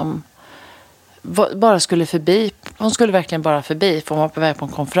tjej som bara skulle förbi. Hon skulle verkligen bara förbi, för hon var på väg på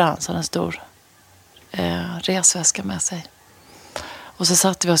en konferens, hade en stor resväska med sig. Och så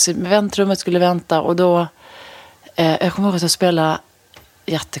satt vi oss i väntrummet, skulle vänta, och då jag kommer ihåg att jag spelade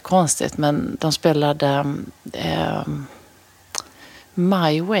jättekonstigt, men de spelade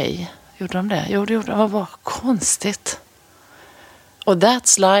My Way. Gjorde de det? Jo, det gjorde de. Vad var konstigt. Och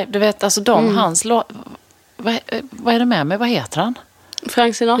That's Life, du vet, alltså hans låt, vad är det med mig? Vad heter han?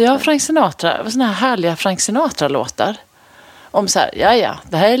 Frank Sinatra. Ja, Frank Sinatra. Såna här härliga Frank Sinatra-låtar. Om så här, ja,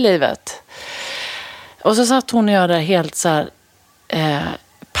 det här är livet. Och så satt hon och jag där helt så här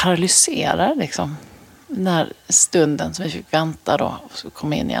paralyserad liksom. Den här stunden som vi fick vänta då och så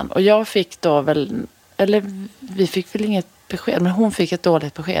kom in igen. Och jag fick då väl, eller vi fick väl inget besked, men hon fick ett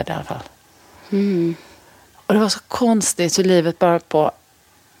dåligt besked i alla fall. Mm. Och det var så konstigt hur livet bara på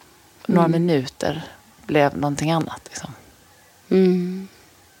några minuter blev någonting annat liksom. Mm.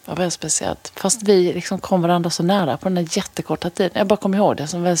 Det var väldigt speciellt. Fast vi liksom kom varandra så nära på den här jättekorta tiden. Jag bara kom ihåg det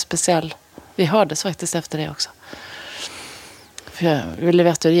som väldigt speciell. Vi hördes faktiskt efter det också. För jag ville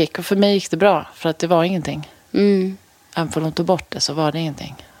veta hur det gick. Och för mig gick det bra. För att det var ingenting. Mm. Även för de tog bort det så var det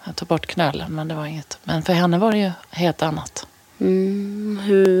ingenting. Jag tog bort knölen, men det var inget. Men för henne var det ju helt annat. Mm.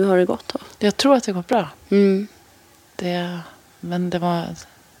 Hur har det gått då? Jag tror att det går bra. Mm. Men det var...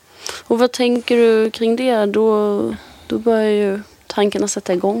 Och vad tänker du kring det? Då börjar ju tankarna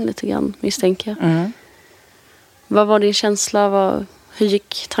sätta igång lite grann, misstänker jag. Mm. Vad var din känsla? Hur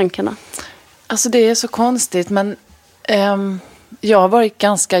gick tankarna? Alltså det är så konstigt, men jag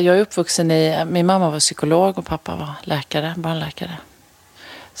är uppvuxen i, min mamma var psykolog och pappa var läkare, barnläkare.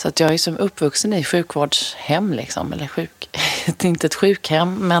 Så att jag är som uppvuxen i sjukvårdshem liksom, eller inte ett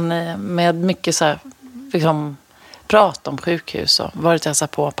sjukhem, men med mycket så här, liksom, prat om sjukhus och varit hälsa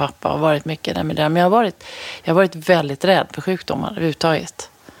på pappa och varit mycket där med det. Men jag har varit väldigt rädd för sjukdomar överhuvudtaget.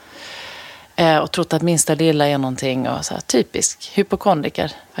 Och trott att minsta lilla är någonting och så här, typisk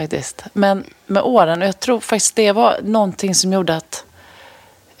hypokondriker faktiskt. Men med åren, och jag tror faktiskt det var någonting som gjorde att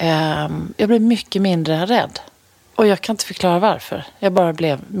jag blev mycket mindre rädd. Och jag kan inte förklara varför. Jag bara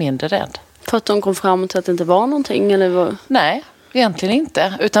blev mindre rädd. För att de kom fram till att det inte var någonting? Eller vad? Nej, egentligen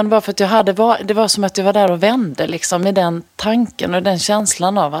inte. Utan bara för att det var som att jag var där och vände liksom, med den tanken och den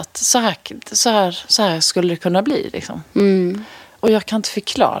känslan av att så här skulle det kunna bli. Liksom. Mm. Och jag kan inte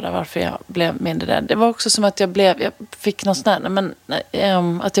förklara varför jag blev mindre rädd. Det var också som att jag fick något sånt där,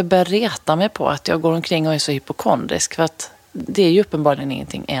 att jag började reta mig på att jag går omkring och är så hypokondrisk. För att det är ju uppenbarligen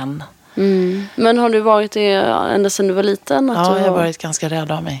ingenting än. Mm. Men har du varit det ända sedan du var liten? Att Ja, du jag har varit ganska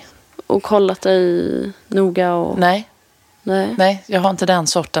rädd av mig. Och kollat dig noga? Och... Nej, jag har inte den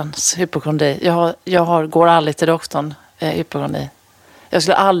sortens hypokondri. Går aldrig till doktorn, hypokondri. Jag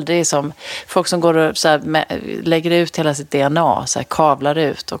skulle aldrig som folk som går och så här, lägger ut hela sitt DNA, så här, kavlar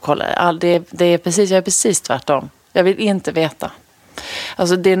ut och kollar. Jag är precis tvärtom. Jag vill inte veta.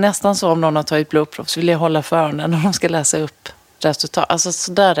 Alltså det är nästan så om någon har tagit blodprov så vill jag hålla för öronen när de ska läsa upp resultat. Alltså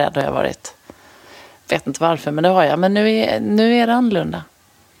så där rädd har jag varit. Vet inte varför, men det har jag. Men nu är det annorlunda.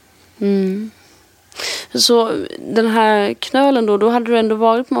 Mm. Så den här knölen då hade du ändå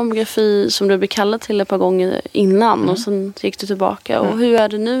varit på mammografi som du blev kallad till ett par gånger innan och sen gick du tillbaka. Och hur är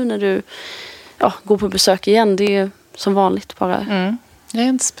det nu när du går på besök igen? Det är som vanligt bara. Mm. Jag är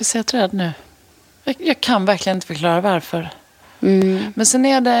inte speciellt rädd nu. Jag kan verkligen inte förklara varför. Mm. Men sen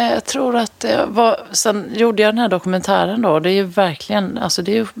är det, jag tror att sen gjorde jag den här dokumentären då. Det är ju verkligen, alltså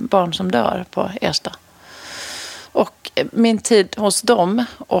det är ju barn som dör på Ersta. Och min tid hos dem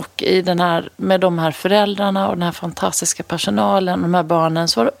och i med de här föräldrarna och den här fantastiska personalen och de här barnen,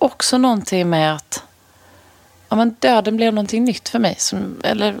 så var det också någonting med att döden blev någonting nytt för mig.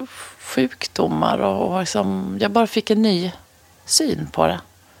 Eller sjukdomar och liksom, jag bara fick en ny syn på det.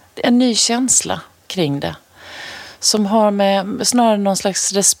 En ny känsla kring det. Som har med snarare någon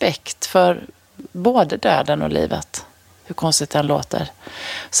slags respekt för både döden och livet. Hur konstigt den låter.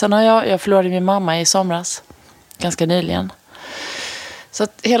 Sen har jag förlorade min mamma i somras. Ganska nyligen. Så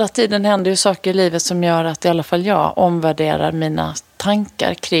att hela tiden händer ju saker i livet som gör att i alla fall jag omvärderar mina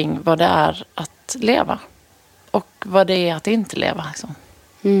tankar kring vad det är att leva. Och vad det är att inte leva. Liksom.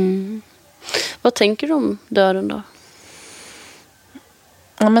 Mm. Vad tänker du om döden då?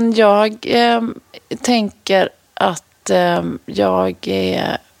 Ja, men jag tänker att att jag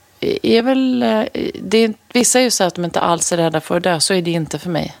är väl... vissa är ju så att de inte alls är rädda för att dö. Så är det inte för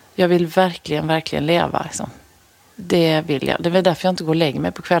mig. Jag vill verkligen, verkligen leva. Liksom. Det vill jag. Det är därför jag inte går och lägger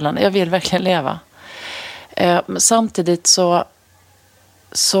mig på kvällarna. Jag vill verkligen leva. Samtidigt så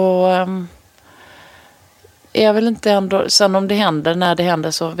är jag väl inte ändå... Sen om det händer, när det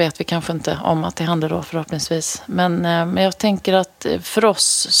händer, så vet vi kanske inte om att det händer då förhoppningsvis. Men jag tänker att för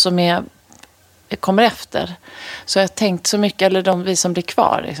oss som kommer efter, så har jag tänkt så mycket, eller vi som blir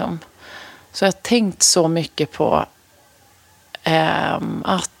kvar liksom, så jag har tänkt så mycket på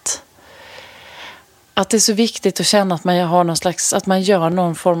att det är så viktigt att känna att man har någon slags, att man gör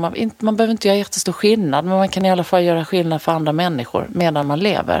någon form av, man behöver inte göra jättestor skillnad, men man kan i alla fall göra skillnad för andra människor medan man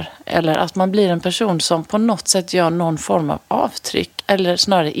lever. Eller att man blir en person som på något sätt gör någon form av avtryck, eller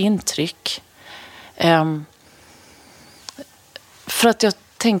snarare intryck. För att jag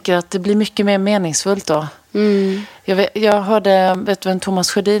tänker att det blir mycket mer meningsfullt då. Mm. Jag hörde, vet du vem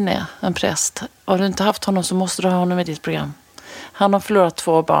Thomas Sjödin är? En präst. Har du inte haft honom så måste du ha honom i ditt program. Han har förlorat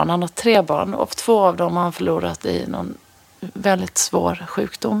 2 barn. Han har 3 barn. Och 2 av dem har han förlorat i någon väldigt svår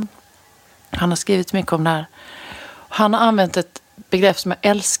sjukdom. Han har skrivit mycket om det här. Han har använt ett begrepp som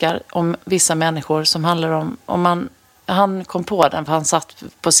jag älskar om vissa människor, som handlar om han kom på den för han satt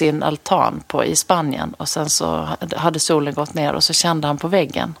på sin altan i Spanien, och sen så hade solen gått ner och så kände han på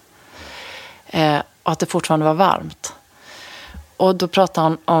väggen och att det fortfarande var varmt. Och då pratade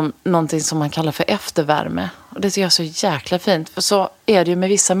han om någonting som man kallar för eftervärme. Och det tycker jag är så jäkla fint. För så är det ju med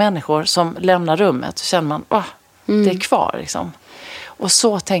vissa människor som lämnar rummet. Så känner man, det är kvar liksom. Och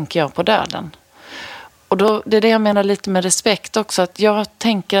så tänker jag på döden. Och då, det är det jag menar lite med respekt också. Att jag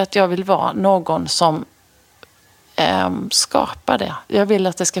tänker att jag vill vara någon som skapar det. Jag vill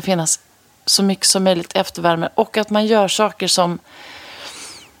att det ska finnas så mycket som möjligt eftervärme. Och att man gör saker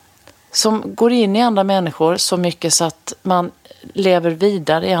som går in i andra människor så mycket så att man lever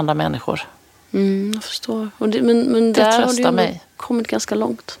vidare i andra människor. Jag förstår. Och men det där tröstar har du mig. Kommit ganska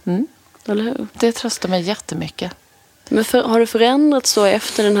långt. Eller hur? Det tröstar mig jättemycket. Men har det förändrats då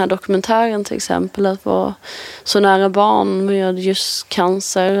efter den här dokumentären till exempel, att vara så nära barn med just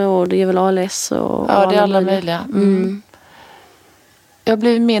cancer, och det är väl ALS och ja, det är alla möjliga. Jag har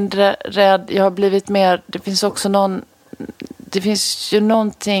blivit mindre rädd. Jag har blivit mer... Det finns ju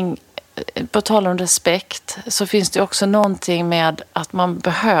någonting, på tal om respekt, så finns det också någonting med att man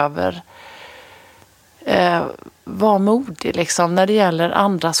behöver vara modig liksom, när det gäller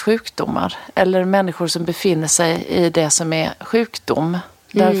andras sjukdomar. Eller människor som befinner sig i det som är sjukdom.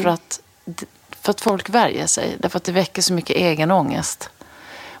 Därför att folk värjer sig. Därför att det väcker så mycket egen ångest.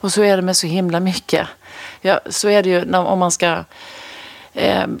 Och så är det med så himla mycket. Ja, så är det ju om man ska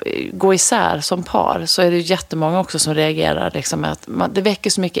gå isär som par, så är det ju jättemånga också som reagerar liksom, att det väcker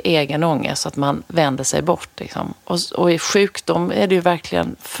så mycket egen ångest att man vänder sig bort liksom. Och i sjukdom är det ju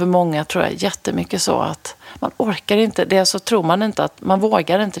verkligen för många, tror jag, jättemycket så att man orkar inte det, så tror man inte att man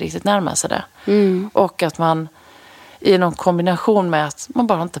vågar inte riktigt närma sig det. Och att man i någon kombination med att man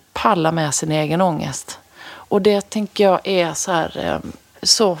bara inte pallar med sin egen ångest. Och det tänker jag är så här,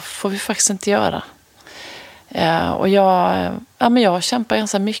 så får vi faktiskt inte göra. Och jag kämpar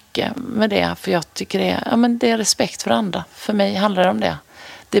ganska mycket med det, för jag tycker det är respekt för andra. För mig handlar det om det.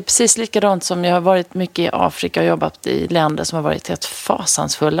 Det är precis likadant som jag har varit mycket i Afrika och jobbat i länder som har varit helt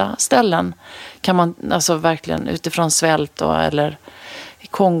fasansfulla ställen. Kan man alltså verkligen utifrån svält eller i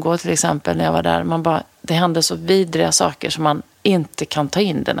Kongo till exempel, när jag var där, det hände så vidriga saker som man inte kan ta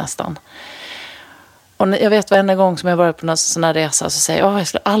in det nästan. Och jag vet varenda gång som jag varit på någon sån här resa, så säger jag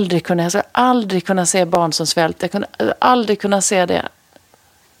skulle aldrig kunna se barn som svält. Jag kunde aldrig kunna se det.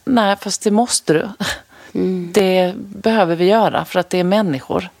 Nej, fast det måste du. Det behöver vi göra för att det är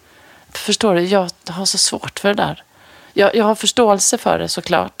människor. Förstår du? Jag har så svårt för det där. Jag har förståelse för det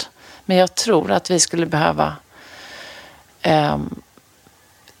såklart. Men jag tror att vi skulle behöva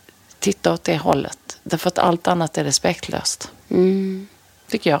titta åt det hållet. Därför att allt annat är respektlöst.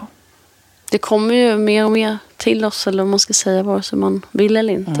 Tycker jag. Det kommer ju mer och mer till oss, eller om man ska säga, vare sig man vill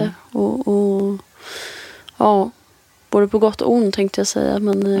eller inte. Och ja, både på gott och ont tänkte jag säga,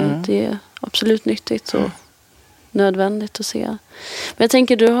 men det är absolut nyttigt och nödvändigt att se. Men jag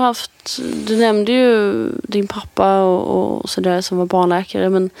tänker, du nämnde ju din pappa och sådär som var barnläkare,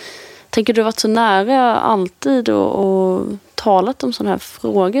 men tänker du har varit så nära alltid och talat om sådana här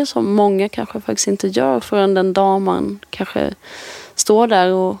frågor som många kanske faktiskt inte gör förrän den dag man kanske står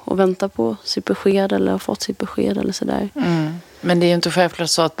där och väntar på sitt besked eller har fått sitt besked eller sådär. Men det är ju inte självklart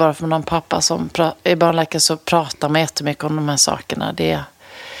så att bara för någon pappa som är barnläkare så pratar man jättemycket om de här sakerna.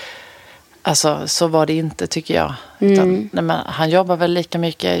 Alltså så var det inte, tycker jag. Utan, nej, men han jobbar väl lika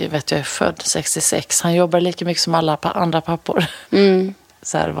mycket, jag är född 66. Han jobbar lika mycket som alla andra pappor.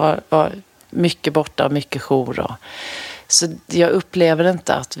 Så här, var mycket borta och mycket jour. Så jag upplever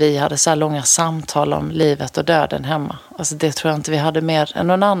inte att vi hade så här långa samtal om livet och döden hemma. Alltså det tror jag inte vi hade mer än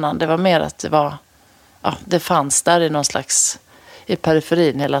någon annan. Det var mer att det fanns där i någon slags, i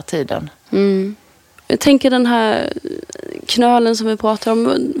periferin hela tiden. Jag tänker den här knölen som vi pratar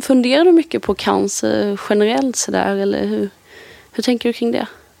om. Funderar du mycket på cancer generellt sådär? Eller hur tänker du kring det?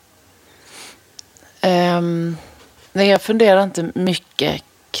 Nej, jag funderar inte mycket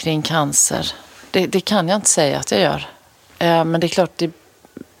kring cancer. Det kan jag inte säga att jag gör. Men det är klart,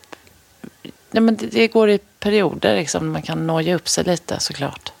 det går i perioder liksom. Man kan noja upp sig lite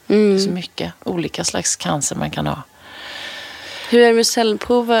såklart. Så mycket olika slags cancer man kan ha. Hur är det med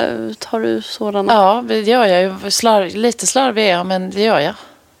cellprover? Tar du sådana? Ja, det gör jag ju. Lite slarvig är jag, men det gör jag.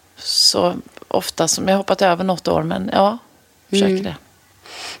 Så ofta som jag har hoppat över något år, men ja, försöker det.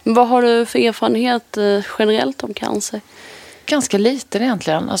 Vad har du för erfarenhet generellt om cancer? Ganska lite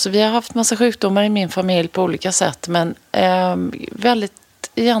egentligen. Alltså, vi har haft massa sjukdomar i min familj på olika sätt, men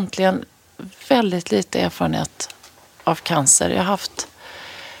egentligen väldigt lite erfarenhet av cancer. Jag har haft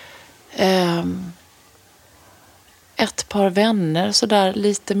ett par vänner så där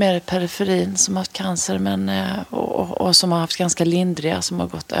lite mer i periferin som har haft cancer, men och som har haft ganska lindriga, som har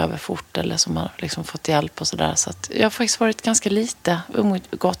gått över fort eller som har liksom fått hjälp och sådär. Så att jag har faktiskt varit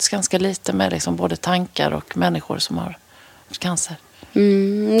umgåtts ganska lite med liksom både tankar och människor som har haft cancer.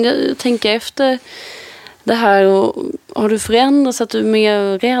 Jag tänker efter det här, och har du förändrats att du är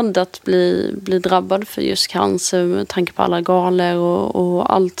mer rädd att bli drabbad för just cancer med tanke på alla galor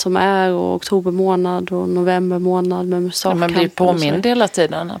och allt som är, och oktober månad och november månad med mustaschkampen? Man blir påmind hela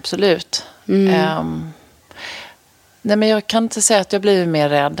tiden, absolut. Nej, men jag kan inte säga att jag blivit mer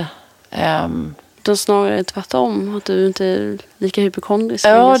rädd. Då snarare tvärtom, att du inte är lika hypokondrisk.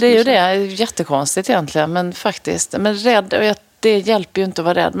 Ja, det är ju det. Det är jättekonstigt egentligen, men faktiskt. Men rädd, och det hjälper ju inte att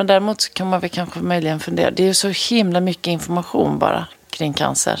vara rädd. Men däremot kan man väl kanske möjligen fundera. Det är ju så himla mycket information bara kring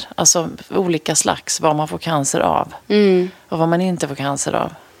cancer. Alltså olika slags, vad man får cancer av. Och vad man inte får cancer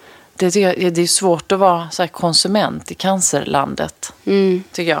av. Det är svårt att vara så här konsument i cancerlandet,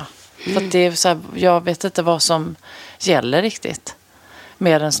 tycker jag. För att det är så här, jag vet inte vad som gäller riktigt.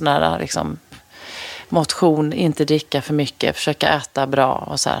 Mer än sån här liksom, motion, inte dricka för mycket, försöka äta bra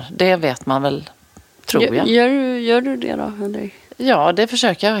och så här. Det vet man väl, tror jag. Gör du det då? Eller? Ja, det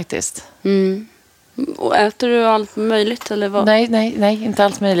försöker jag faktiskt. Och äter du allt möjligt eller vad? Nej, inte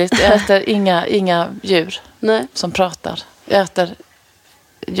allt möjligt. Jag äter inga djur som pratar. Jag äter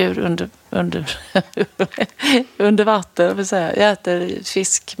djur under vatten, vill säga. Jag äter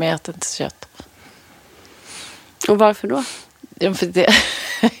fisk, men jag äter inte kött. Och varför då? Ja, för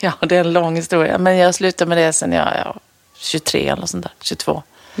det är en lång historia. Men jag slutade med det sen jag 23 eller sånt där, 22.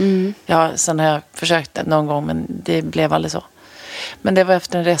 Ja, sen har jag försökt det någon gång, men det blev aldrig så. Men det var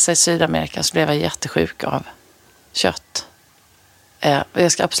efter en resa i Sydamerika, så blev jag jättesjuk av kött.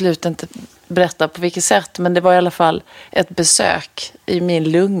 Jag ska absolut inte berätta på vilket sätt, men det var i alla fall ett besök i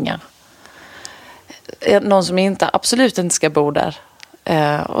min lunga. Någon som absolut inte ska bo där.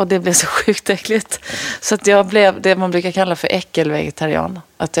 Och det blev så sjukt äckligt. Så att jag blev det man brukar kalla för äckelvegetarian.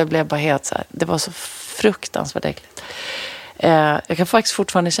 Att jag blev bara helt så här. Det var så fruktansvärt äckligt. Jag kan faktiskt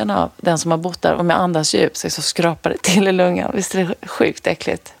fortfarande känna av den som har bott där. Om jag andas djupt så skrapar det till i lungan. Visst är det sjukt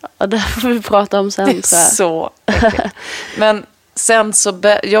äckligt? Ja, det får vi prata om sen. Det är så äckligt. Men sen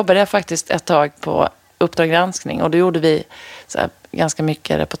så jobbade jag faktiskt ett tag på Uppdrag granskning. Och då gjorde vi så här, ganska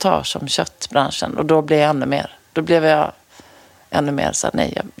mycket reportage om köttbranschen. Och då blev jag ännu mer. Då blev jag ännu mer så här,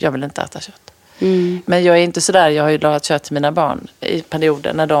 nej, jag vill inte äta kött. Men jag är inte sådär, jag har ju lagat kött till mina barn i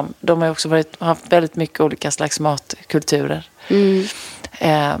perioder när de har ju också haft väldigt mycket olika slags matkulturer.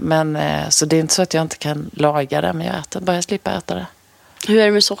 Men så det är inte så att jag inte kan laga det, men jag slipper äta det. Hur är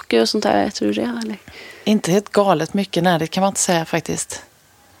det med socker och sånt där? Äter du det eller? Inte helt galet mycket, nej, det kan man inte säga faktiskt.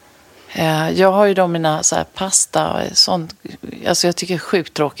 Jag har ju då mina så här, pasta och sånt. Alltså jag tycker det är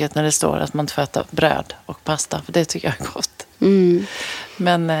sjukt tråkigt när det står att man inte får äta bröd och pasta, för det tycker jag är gott.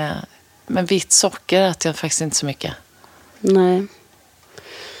 Men vitt socker äter jag faktiskt inte så mycket. Nej.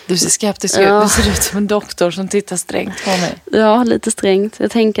 Du ser skeptisk ut. Du ser ut som en doktor som tittar strängt på mig. Ja, lite strängt.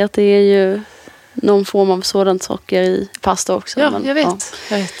 Jag tänker att det är ju någon form av sådant socker i pasta också. Ja, men, jag vet.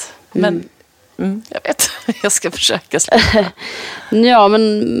 Men jag vet. Jag ska försöka släppa. Ja,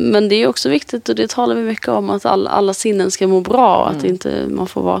 men det är också viktigt, och det talar vi mycket om, att alla sinnen ska må bra. Att inte man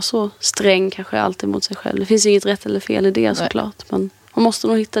får vara så sträng kanske alltid mot sig själv. Det finns inget rätt eller fel i det såklart. Men Man måste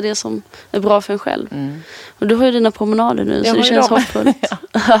nog hitta det som är bra för en själv. Och du har ju dina promenader nu, så det känns hoppfullt.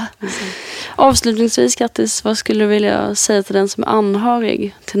 Avslutningsvis, Kattis, vad skulle du vilja säga till den som är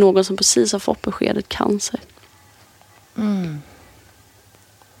anhörig till någon som precis har fått beskedet cancer?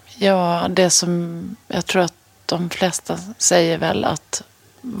 Ja, det som jag tror att de flesta säger väl, att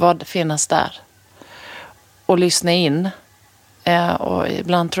vad finnas där och lyssna in. Och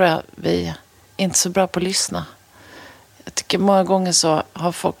ibland tror jag vi är inte så bra på att lyssna. Jag tycker många gånger så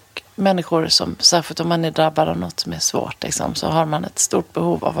har människor som, särskilt om man är drabbad av något som är svårt liksom, så har man ett stort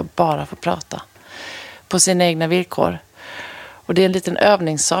behov av att bara få prata på sina egna villkor. Och det är en liten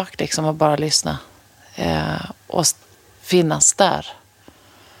övningssak liksom, att bara lyssna och finnas där.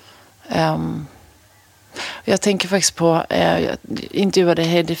 Jag tänker faktiskt på, jag intervjuade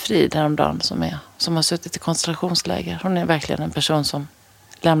Heidi Frid häromdagen som har suttit i koncentrationsläger. Hon är verkligen en person som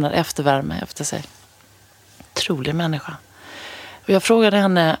lämnar eftervärme efter sig. Otrolig människa. Och jag frågade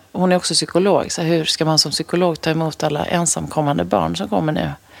henne, hon är också psykolog, så hur ska man som psykolog ta emot alla ensamkommande barn som kommer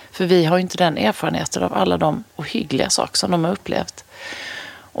nu? För vi har ju inte den erfarenheten av alla de ohyggliga saker som de har upplevt.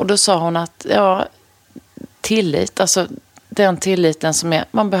 Och då sa hon att tillit, alltså den tilliten som är,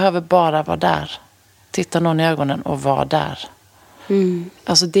 man behöver bara vara där. Titta någon i ögonen och vara där.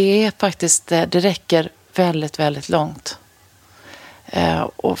 Alltså det är faktiskt, det räcker väldigt, väldigt långt.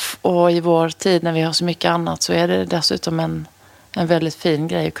 Och i vår tid när vi har så mycket annat så är det dessutom en väldigt fin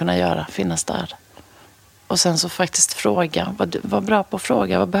grej att kunna göra, finnas där. Och sen så faktiskt fråga, var bra på att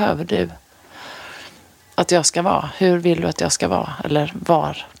fråga, vad behöver du att jag ska vara? Hur vill du att jag ska vara? Eller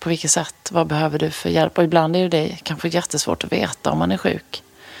var? På vilket sätt? Vad behöver du för hjälp? Och ibland är det kanske jättesvårt att veta om man är sjuk.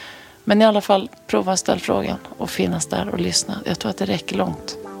 Men i alla fall, prova att ställa frågan och finnas där och lyssna. Jag tror att det räcker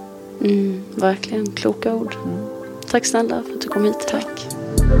långt. Verkligen, kloka ord. Tack snälla för att du kom hit. Tack.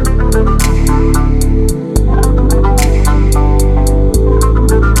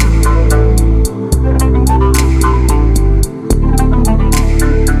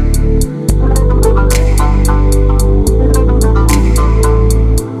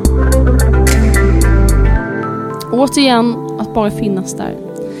 Återigen, att bara finnas där.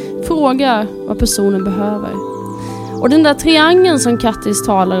 Fråga vad personen behöver. Och den där triangeln som Kattis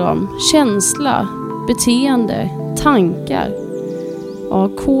talar om, känsla, beteende, tankar,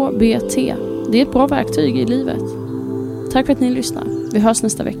 KBT, det är ett bra verktyg i livet. Tack för att ni lyssnar. Vi hörs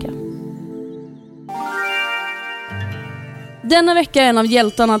nästa vecka. Denna vecka är en av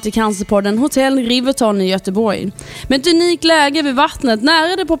hjältarna till Cancerpodden Hotell Riverton i Göteborg. Med ett unikt läge vid vattnet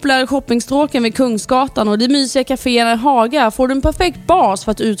nära de populära shoppingstråken vid Kungsgatan och de mysiga kaféerna i Haga får du en perfekt bas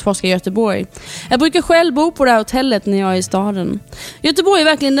för att utforska Göteborg. Jag brukar själv bo på det här hotellet när jag är i staden. Göteborg är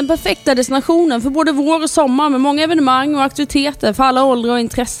verkligen den perfekta destinationen för både vår och sommar med många evenemang och aktiviteter för alla åldrar och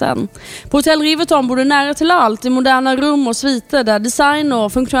intressen. På Hotell Riverton bor du nära till allt i moderna rum och sviter där design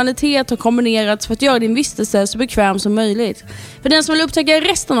och funktionalitet har kombinerats för att göra din vistelse så bekväm som möjligt. För den som vill upptäcka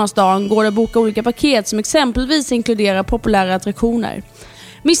resten av stan går det att boka olika paket som exempelvis inkluderar populära attraktioner.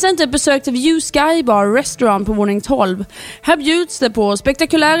 Missa inte ett besök till View Sky Bar Restaurant på våning 12. Här bjuds det på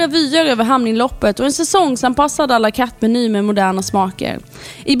spektakulära vyer över hamninloppet och en säsongsanpassad à la carte-meny med moderna smaker.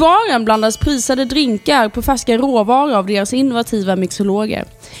 I baren blandas prisade drinkar på färska råvaror av deras innovativa mixologer.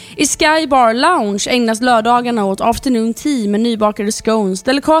 I Sky Bar Lounge ägnas lördagarna åt afternoon tea med nybakade scones,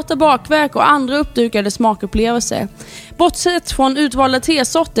 delikata bakverk och andra uppdukade smakupplevelser. Bortsett från utvalda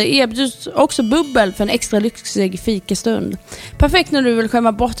tesorter erbjuds också bubbel för en extra lyxig fikastund. Perfekt när du vill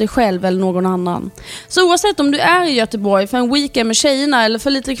skämma bort dig själv eller någon annan. Så oavsett om du är i Göteborg för en weekend med tjejerna eller för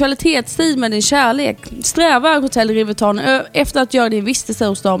lite kvalitetstid med din kärlek, strävar Hotell Riverton efter att göra din vistelse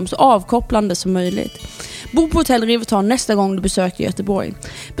hos dem så avkopplande som möjligt. Bo på Hotell Riverton nästa gång du besöker Göteborg.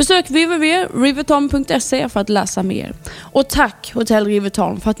 Besök www.riverton.se för att läsa mer. Och tack Hotell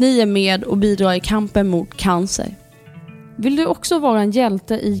Riverton för att ni är med och bidrar i kampen mot cancer. Vill du också vara en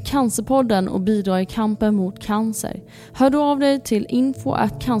hjälte i Cancerpodden och bidra i kampen mot cancer? Hör du av dig till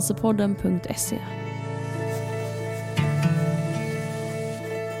info@cancerpodden.se.